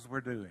apostles were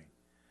doing.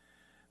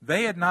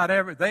 They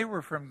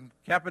were from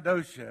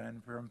Cappadocia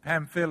and from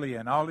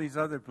Pamphylia and all these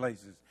other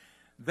places.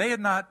 They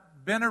had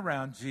not been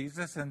around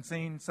Jesus and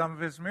seen some of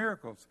his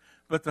miracles,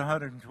 but the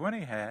 120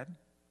 had.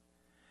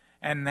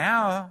 And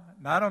now,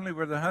 not only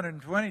were the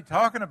 120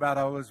 talking about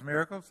all those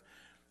miracles,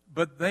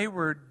 but they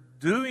were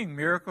doing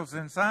miracles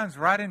and signs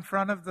right in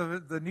front of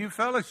the new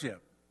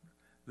fellowship,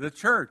 the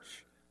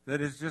church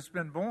that has just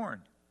been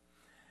born.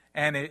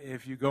 And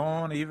if you go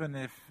on, even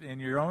if in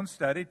your own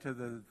study, to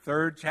the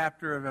 3rd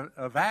chapter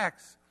of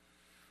Acts,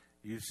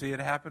 you see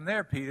it happen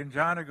there. Peter and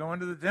John are going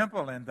to the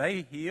temple, and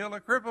they heal a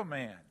crippled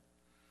man.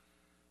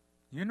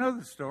 You know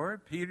the story.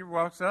 Peter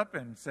walks up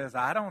and says,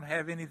 I don't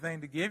have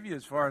anything to give you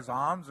as far as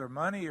alms or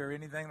money or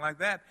anything like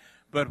that.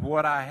 But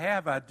what I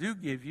have, I do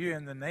give you.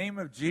 In the name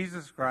of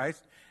Jesus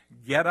Christ,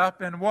 get up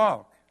and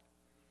walk.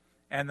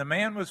 And the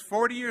man was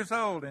 40 years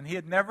old, and he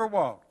had never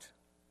walked.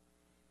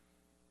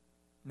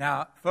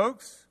 Now,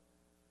 folks,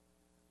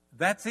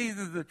 that's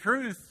either the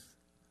truth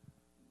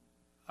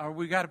or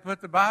we got to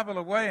put the Bible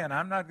away, and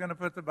I'm not going to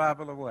put the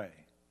Bible away.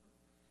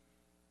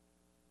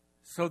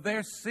 So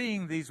they're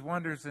seeing these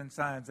wonders and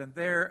signs, and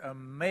they're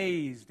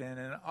amazed and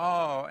in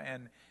awe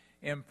and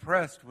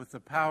impressed with the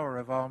power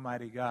of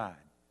Almighty God.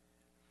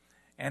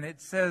 And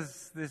it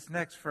says, this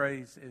next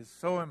phrase is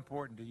so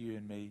important to you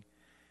and me.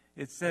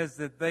 It says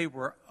that they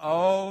were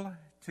all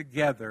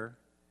together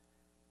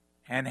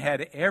and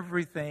had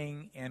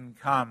everything in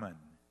common.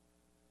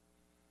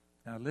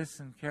 Now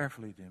listen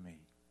carefully to me.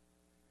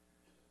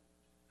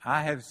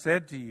 I have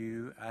said to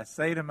you, I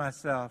say to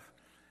myself,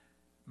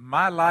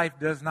 my life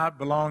does not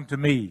belong to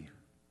me.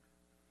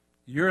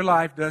 Your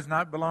life does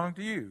not belong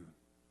to you.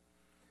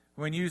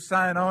 When you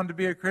sign on to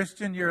be a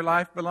Christian, your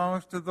life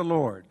belongs to the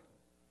Lord.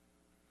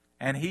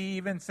 And he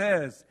even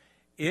says,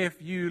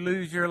 if you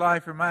lose your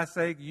life for my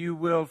sake, you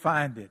will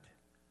find it.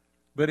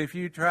 But if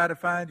you try to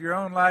find your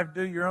own life,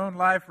 do your own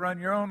life, run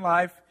your own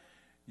life,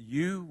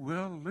 you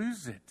will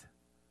lose it.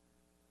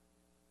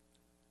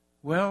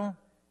 Well,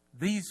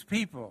 these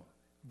people,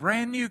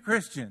 brand new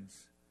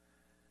Christians,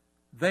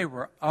 they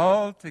were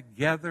all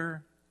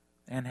together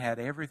and had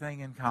everything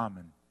in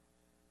common.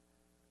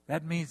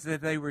 That means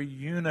that they were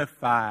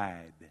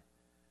unified.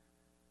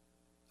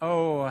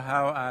 Oh,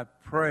 how I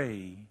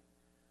pray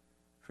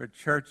for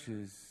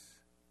churches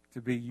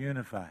to be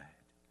unified.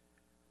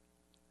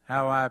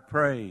 how I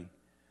pray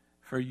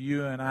for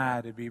you and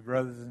I to be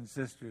brothers and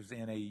sisters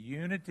in a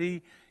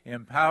unity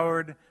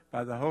empowered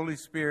by the Holy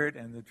Spirit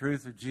and the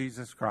truth of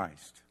Jesus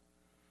Christ.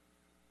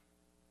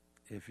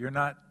 If you're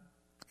not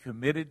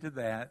committed to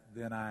that,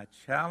 then I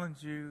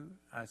challenge you,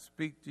 I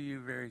speak to you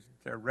very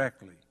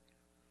directly.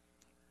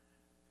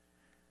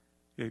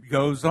 It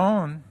goes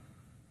on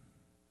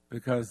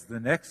because the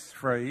next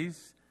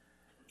phrase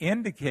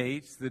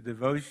indicates the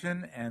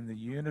devotion and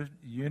the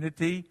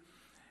unity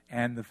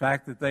and the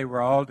fact that they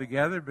were all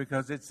together,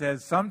 because it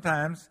says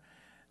sometimes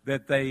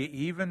that they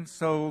even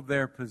sold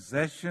their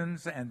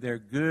possessions and their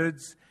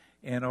goods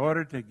in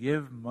order to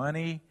give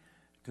money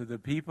to the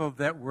people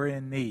that were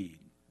in need.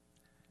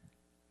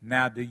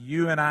 Now, do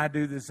you and I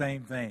do the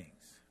same things?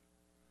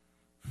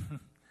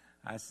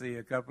 I see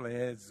a couple of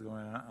heads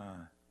going,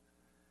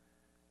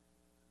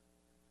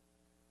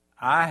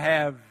 I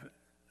have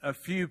a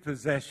few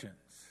possessions.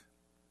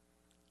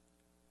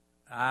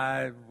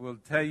 I will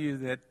tell you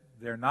that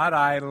they're not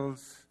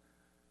idols,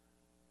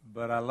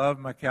 but I love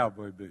my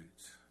cowboy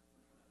boots.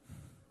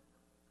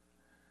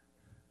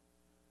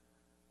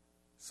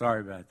 Sorry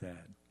about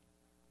that,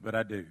 but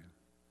I do.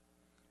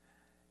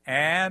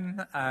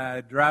 And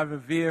I drive a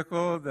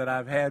vehicle that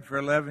I've had for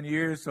 11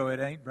 years, so it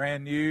ain't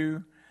brand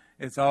new.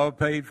 It's all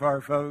paid for,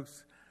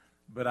 folks.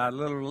 But I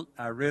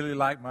really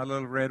like my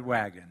little red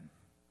wagon.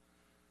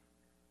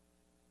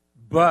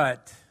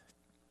 But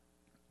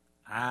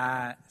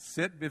I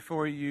sit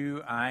before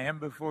you, I am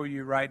before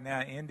you right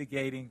now,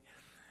 indicating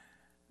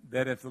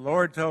that if the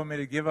Lord told me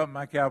to give up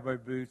my cowboy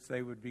boots,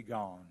 they would be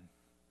gone.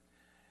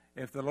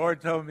 If the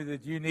Lord told me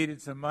that you needed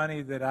some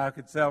money that I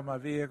could sell my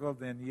vehicle,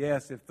 then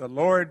yes.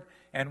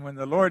 And when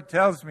the Lord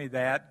tells me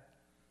that,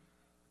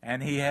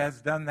 and He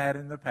has done that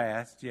in the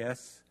past,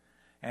 yes,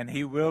 and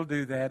He will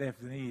do that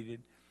if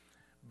needed.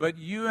 But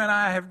you and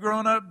I have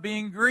grown up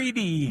being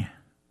greedy.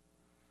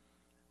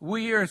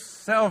 We are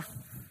selfish.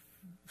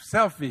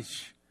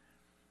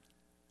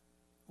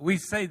 We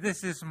say,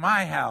 this is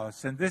my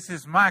house, and this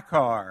is my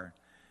car,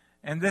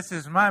 and this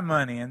is my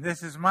money, and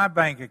this is my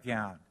bank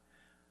account.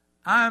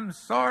 I'm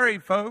sorry,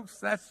 folks,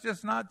 that's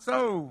just not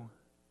so.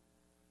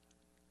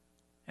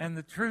 And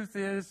the truth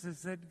is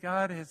that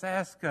God has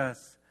asked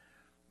us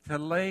to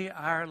lay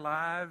our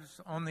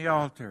lives on the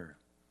altar.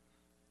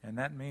 And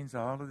that means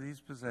all of these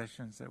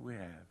possessions that we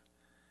have,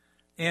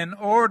 in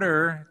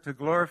order to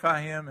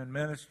glorify Him and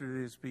minister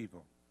to His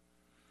people.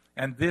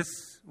 And this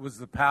was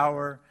the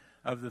power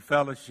of the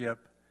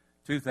fellowship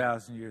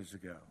 2,000 years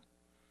ago.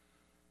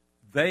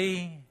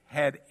 They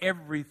had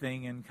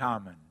everything in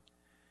common.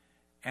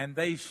 And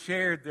they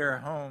shared their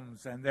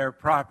homes and their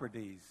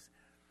properties.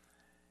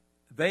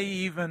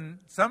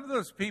 Some of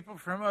those people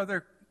from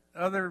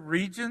other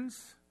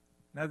regions,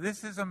 now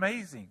this is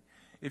amazing.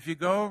 If you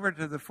go over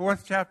to the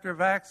 4th chapter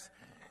of Acts,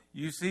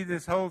 you see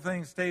this whole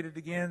thing stated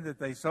again, that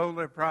they sold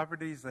their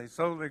properties, they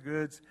sold their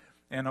goods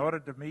in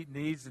order to meet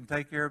needs and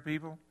take care of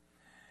people.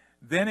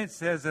 Then it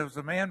says there was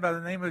a man by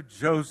the name of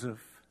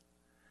Joseph,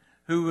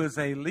 who was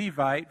a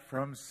Levite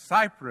from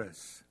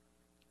Cyprus.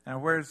 Now,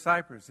 where's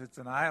Cyprus? It's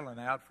an island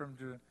out from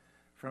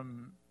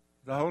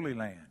the Holy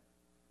Land.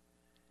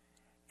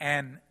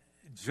 And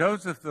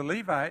Joseph the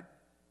Levite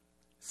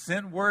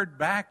sent word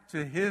back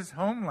to his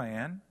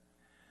homeland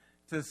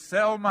to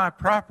sell my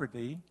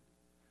property.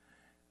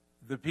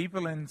 The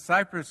people in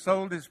Cyprus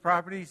sold his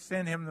property,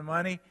 sent him the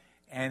money,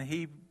 and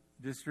he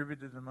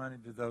distributed the money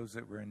to those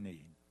that were in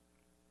need.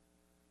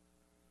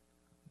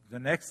 The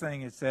next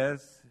thing it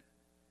says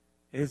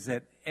is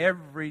that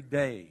every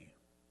day,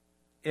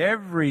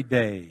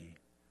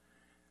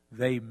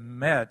 they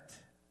met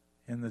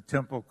in the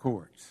temple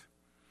courts.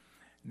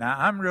 Now,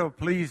 I'm real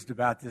pleased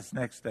about this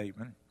next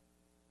statement,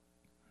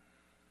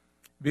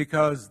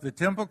 because the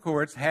temple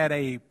courts had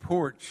a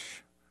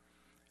porch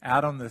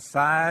out on the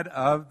side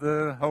of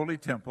the Holy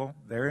Temple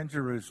there in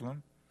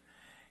Jerusalem,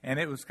 and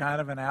it was kind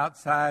of an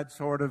outside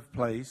sort of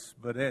place,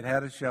 but it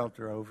had a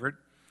shelter over it.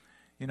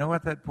 You know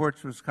what that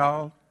porch was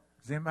called?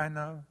 Does anybody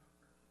know?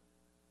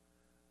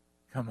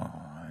 Come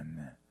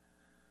on.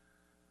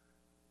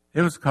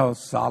 It was called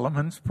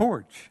Solomon's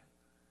Porch.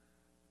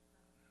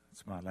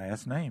 It's my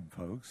last name,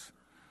 folks.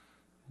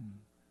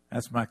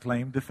 That's my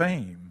claim to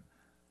fame.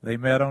 They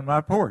met on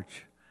my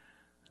porch.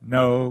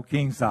 No,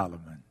 King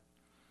Solomon.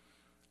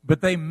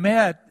 But they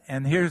met,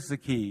 and here's the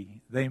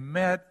key. They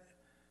met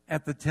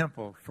at the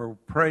temple for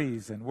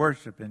praise and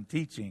worship and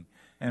teaching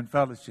and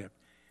fellowship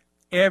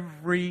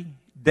every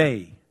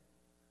day.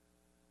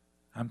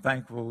 I'm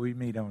thankful we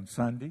meet on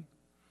Sunday,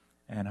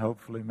 and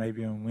hopefully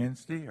maybe on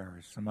Wednesday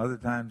or some other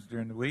times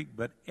during the week,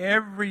 but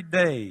every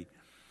day.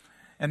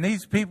 And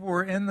these people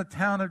were in the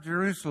town of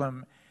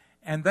Jerusalem,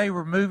 and they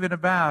were moving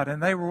about,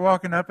 and they were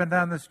walking up and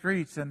down the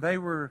streets, and they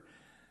were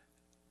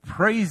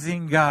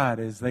praising God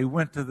as they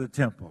went to the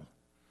temple.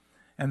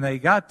 And they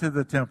got to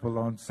the temple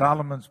on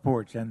Solomon's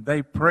Porch, and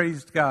they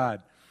praised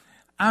God.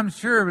 I'm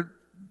sure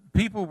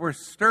people were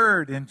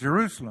stirred in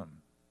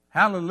Jerusalem.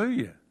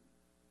 Hallelujah.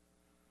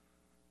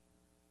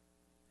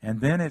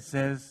 And then it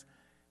says,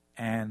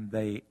 and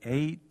they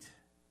ate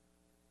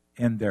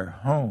in their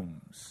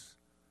homes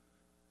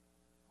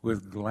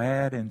with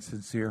glad and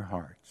sincere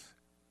hearts.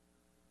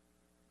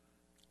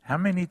 How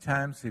many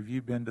times have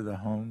you been to the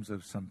homes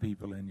of some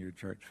people in your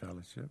church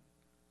fellowship?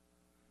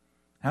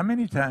 How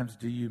many times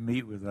do you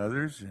meet with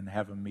others and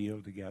have a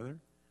meal together?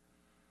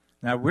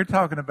 Now, we're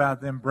talking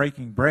about them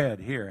breaking bread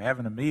here,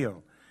 having a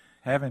meal,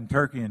 having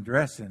turkey and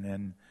dressing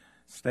and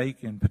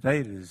steak and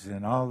potatoes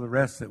and all the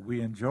rest that we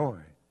enjoy.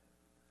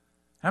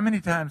 How many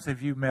times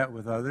have you met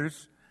with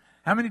others?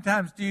 How many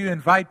times do you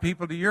invite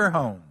people to your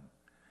home?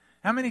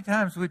 How many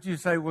times would you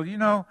say, well, you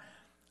know,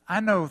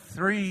 I know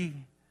 3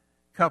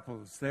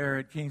 couples there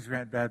at Kings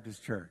Grant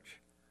Baptist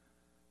Church.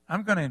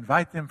 I'm going to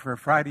invite them for a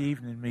Friday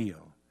evening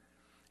meal.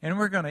 And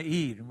we're going to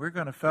eat, and we're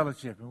going to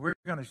fellowship, and we're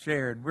going to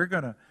share, and we're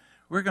going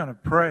to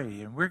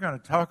pray, and we're going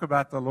to talk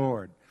about the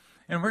Lord.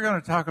 And we're going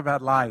to talk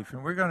about life,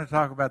 and we're going to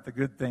talk about the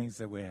good things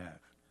that we have.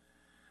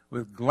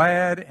 With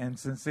glad and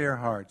sincere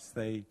hearts,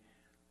 they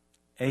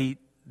ate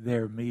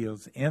their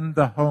meals in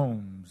the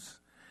homes.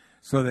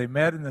 So they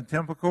met in the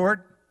temple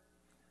court,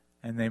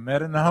 and they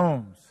met in the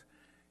homes.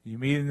 You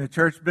meet in the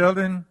church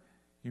building,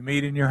 you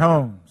meet in your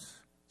homes.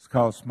 It's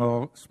called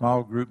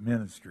small group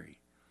ministry.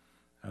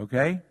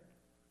 Okay?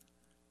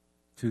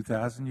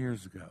 2,000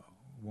 years ago.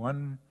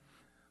 One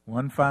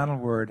final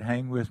word,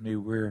 hang with me.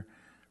 We're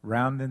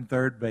rounding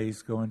third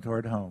base, going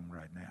toward home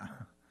right now.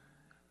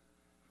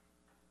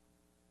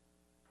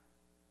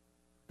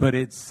 But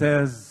it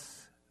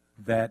says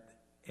that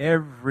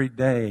every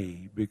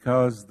day,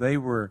 because they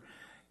were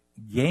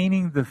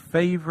gaining the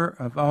favor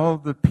of all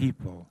the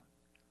people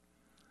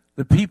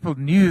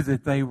knew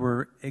that they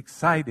were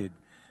excited,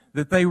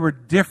 that they were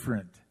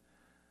different,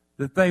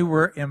 that they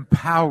were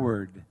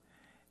empowered,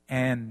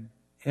 and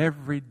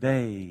every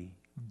day,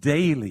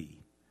 daily,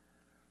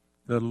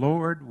 the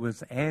Lord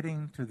was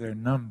adding to their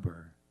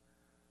number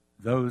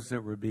those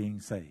that were being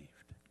saved.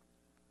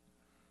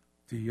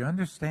 Do you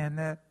understand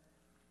that?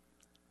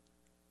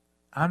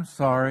 I'm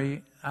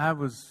sorry, I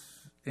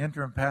was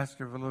interim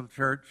pastor of a little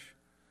church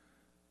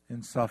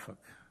in Suffolk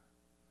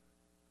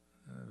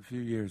a few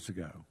years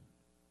ago.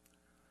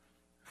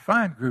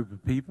 Fine group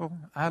of people.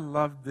 I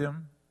loved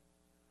them.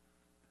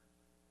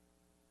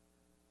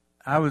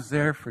 I was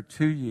there for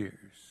 2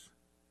 years,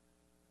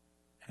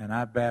 and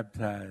I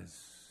baptized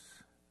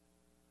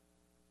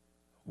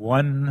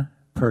one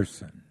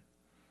person.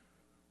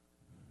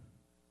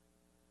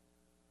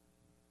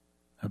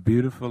 A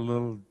beautiful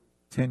little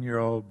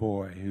 10-year-old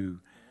boy who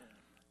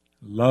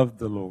loved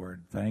the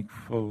Lord,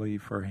 thankfully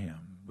for him.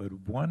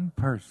 But one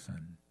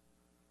person,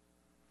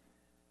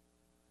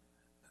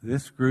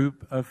 this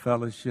group of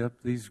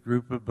fellowship, these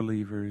group of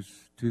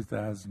believers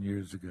 2,000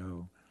 years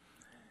ago,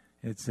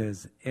 it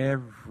says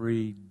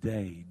every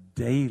day,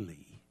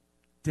 daily,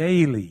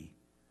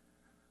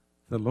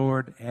 the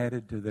Lord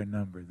added to their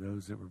number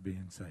those that were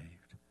being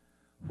saved.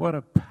 What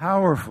a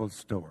powerful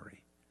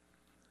story.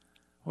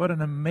 What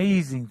an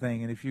amazing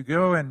thing. And if you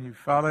go and you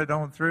follow it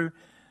on through,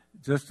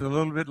 just a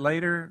little bit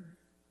later,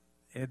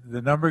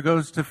 the number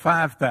goes to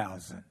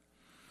 5,000.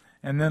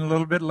 And then a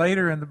little bit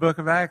later in the book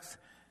of Acts,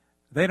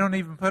 they don't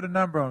even put a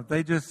number on it.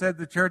 They just said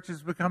the church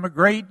has become a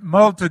great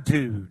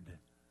multitude.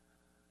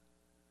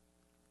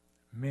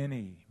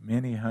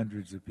 Many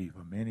hundreds of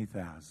people, many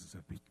thousands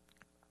of people.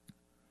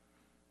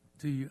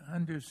 Do you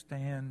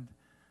understand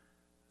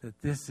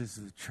that this is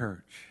the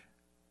church?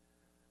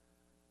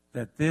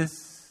 That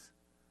this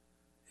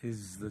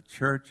is the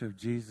church of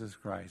Jesus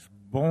Christ,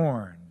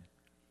 born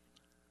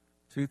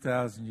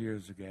 2,000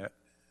 years ago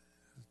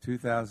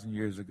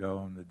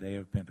on the day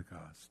of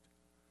Pentecost.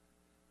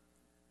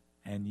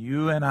 And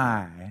you and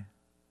I,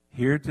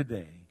 here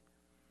today,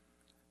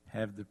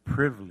 have the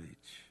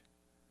privilege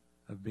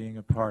of being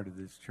a part of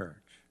this church.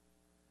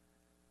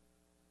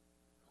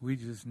 We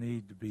just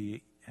need to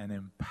be an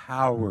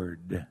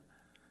empowered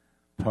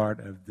part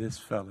of this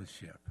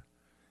fellowship,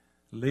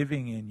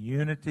 living in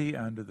unity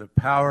under the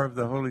power of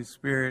the Holy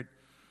Spirit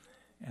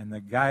and the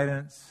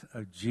guidance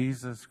of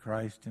Jesus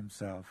Christ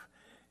himself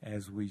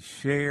as we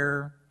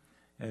share,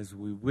 as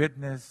we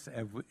witness,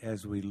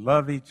 as we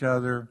love each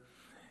other,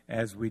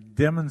 as we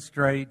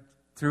demonstrate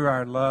through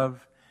our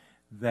love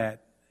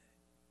that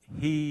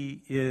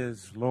he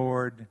is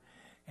Lord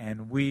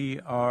and we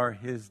are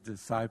his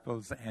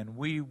disciples, and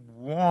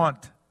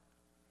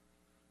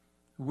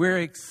we're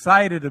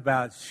excited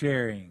about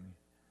sharing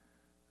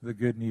the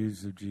good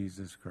news of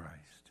Jesus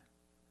Christ.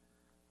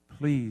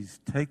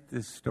 Please take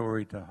this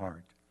story to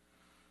heart.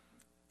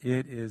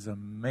 It is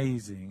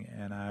amazing,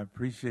 and I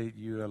appreciate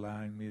you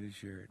allowing me to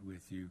share it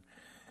with you.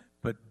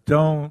 But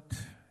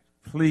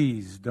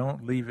please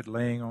don't leave it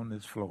laying on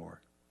this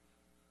floor.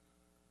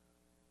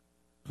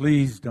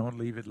 Please don't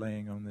leave it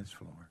laying on this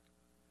floor.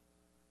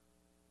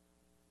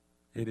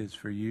 It is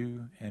for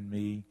you and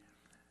me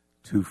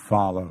to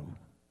follow.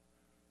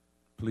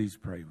 Please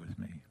pray with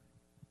me.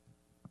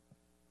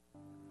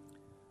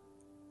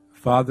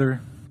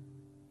 Father,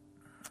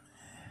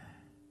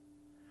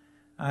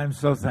 I'm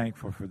so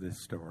thankful for this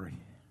story.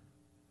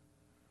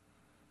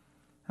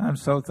 I'm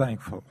so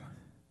thankful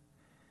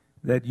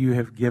that you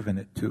have given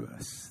it to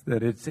us,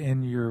 that it's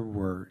in your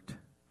word,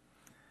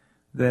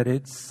 that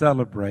it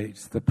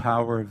celebrates the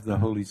power of the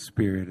Holy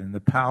Spirit and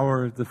the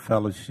power of the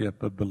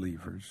fellowship of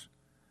believers.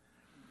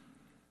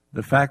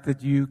 The fact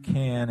that you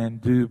can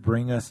and do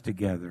bring us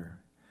together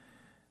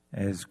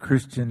as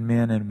Christian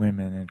men and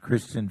women and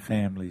Christian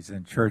families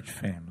and church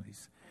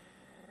families.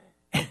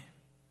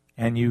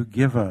 And you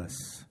give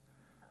us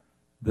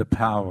the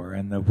power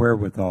and the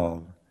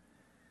wherewithal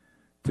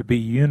to be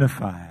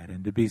unified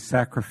and to be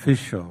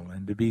sacrificial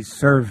and to be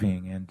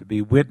serving and to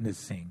be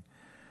witnessing,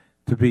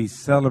 to be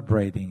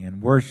celebrating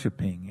and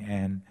worshiping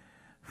and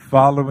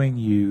following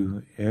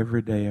you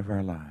every day of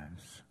our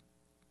lives.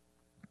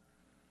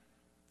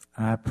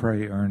 I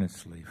pray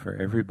earnestly for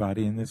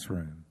everybody in this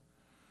room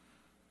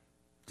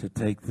to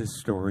take this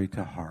story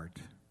to heart,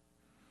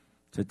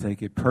 to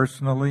take it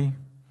personally,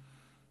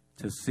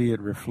 to see it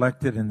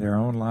reflected in their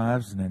own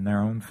lives and in their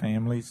own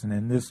families and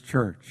in this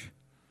church.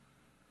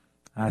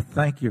 I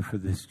thank you for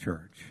this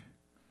church.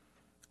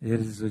 It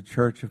is a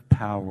church of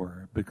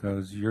power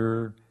because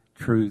your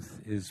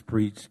truth is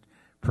preached,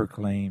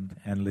 proclaimed,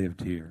 and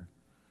lived here.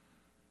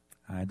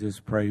 I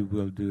just pray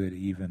we'll do it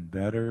even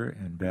better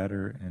and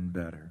better and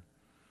better.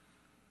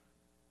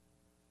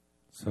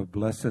 So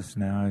bless us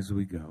now as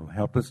we go.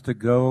 Help us to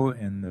go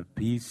in the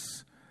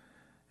peace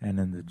and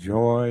in the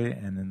joy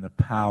and in the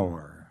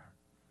power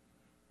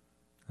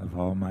of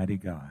Almighty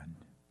God.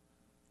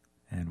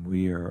 And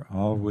we are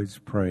always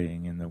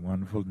praying in the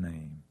wonderful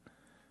name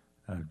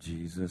of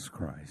Jesus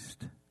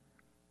Christ.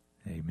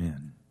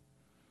 Amen.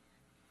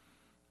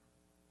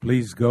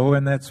 Please go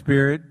in that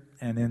spirit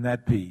and in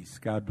that peace.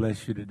 God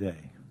bless you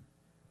today.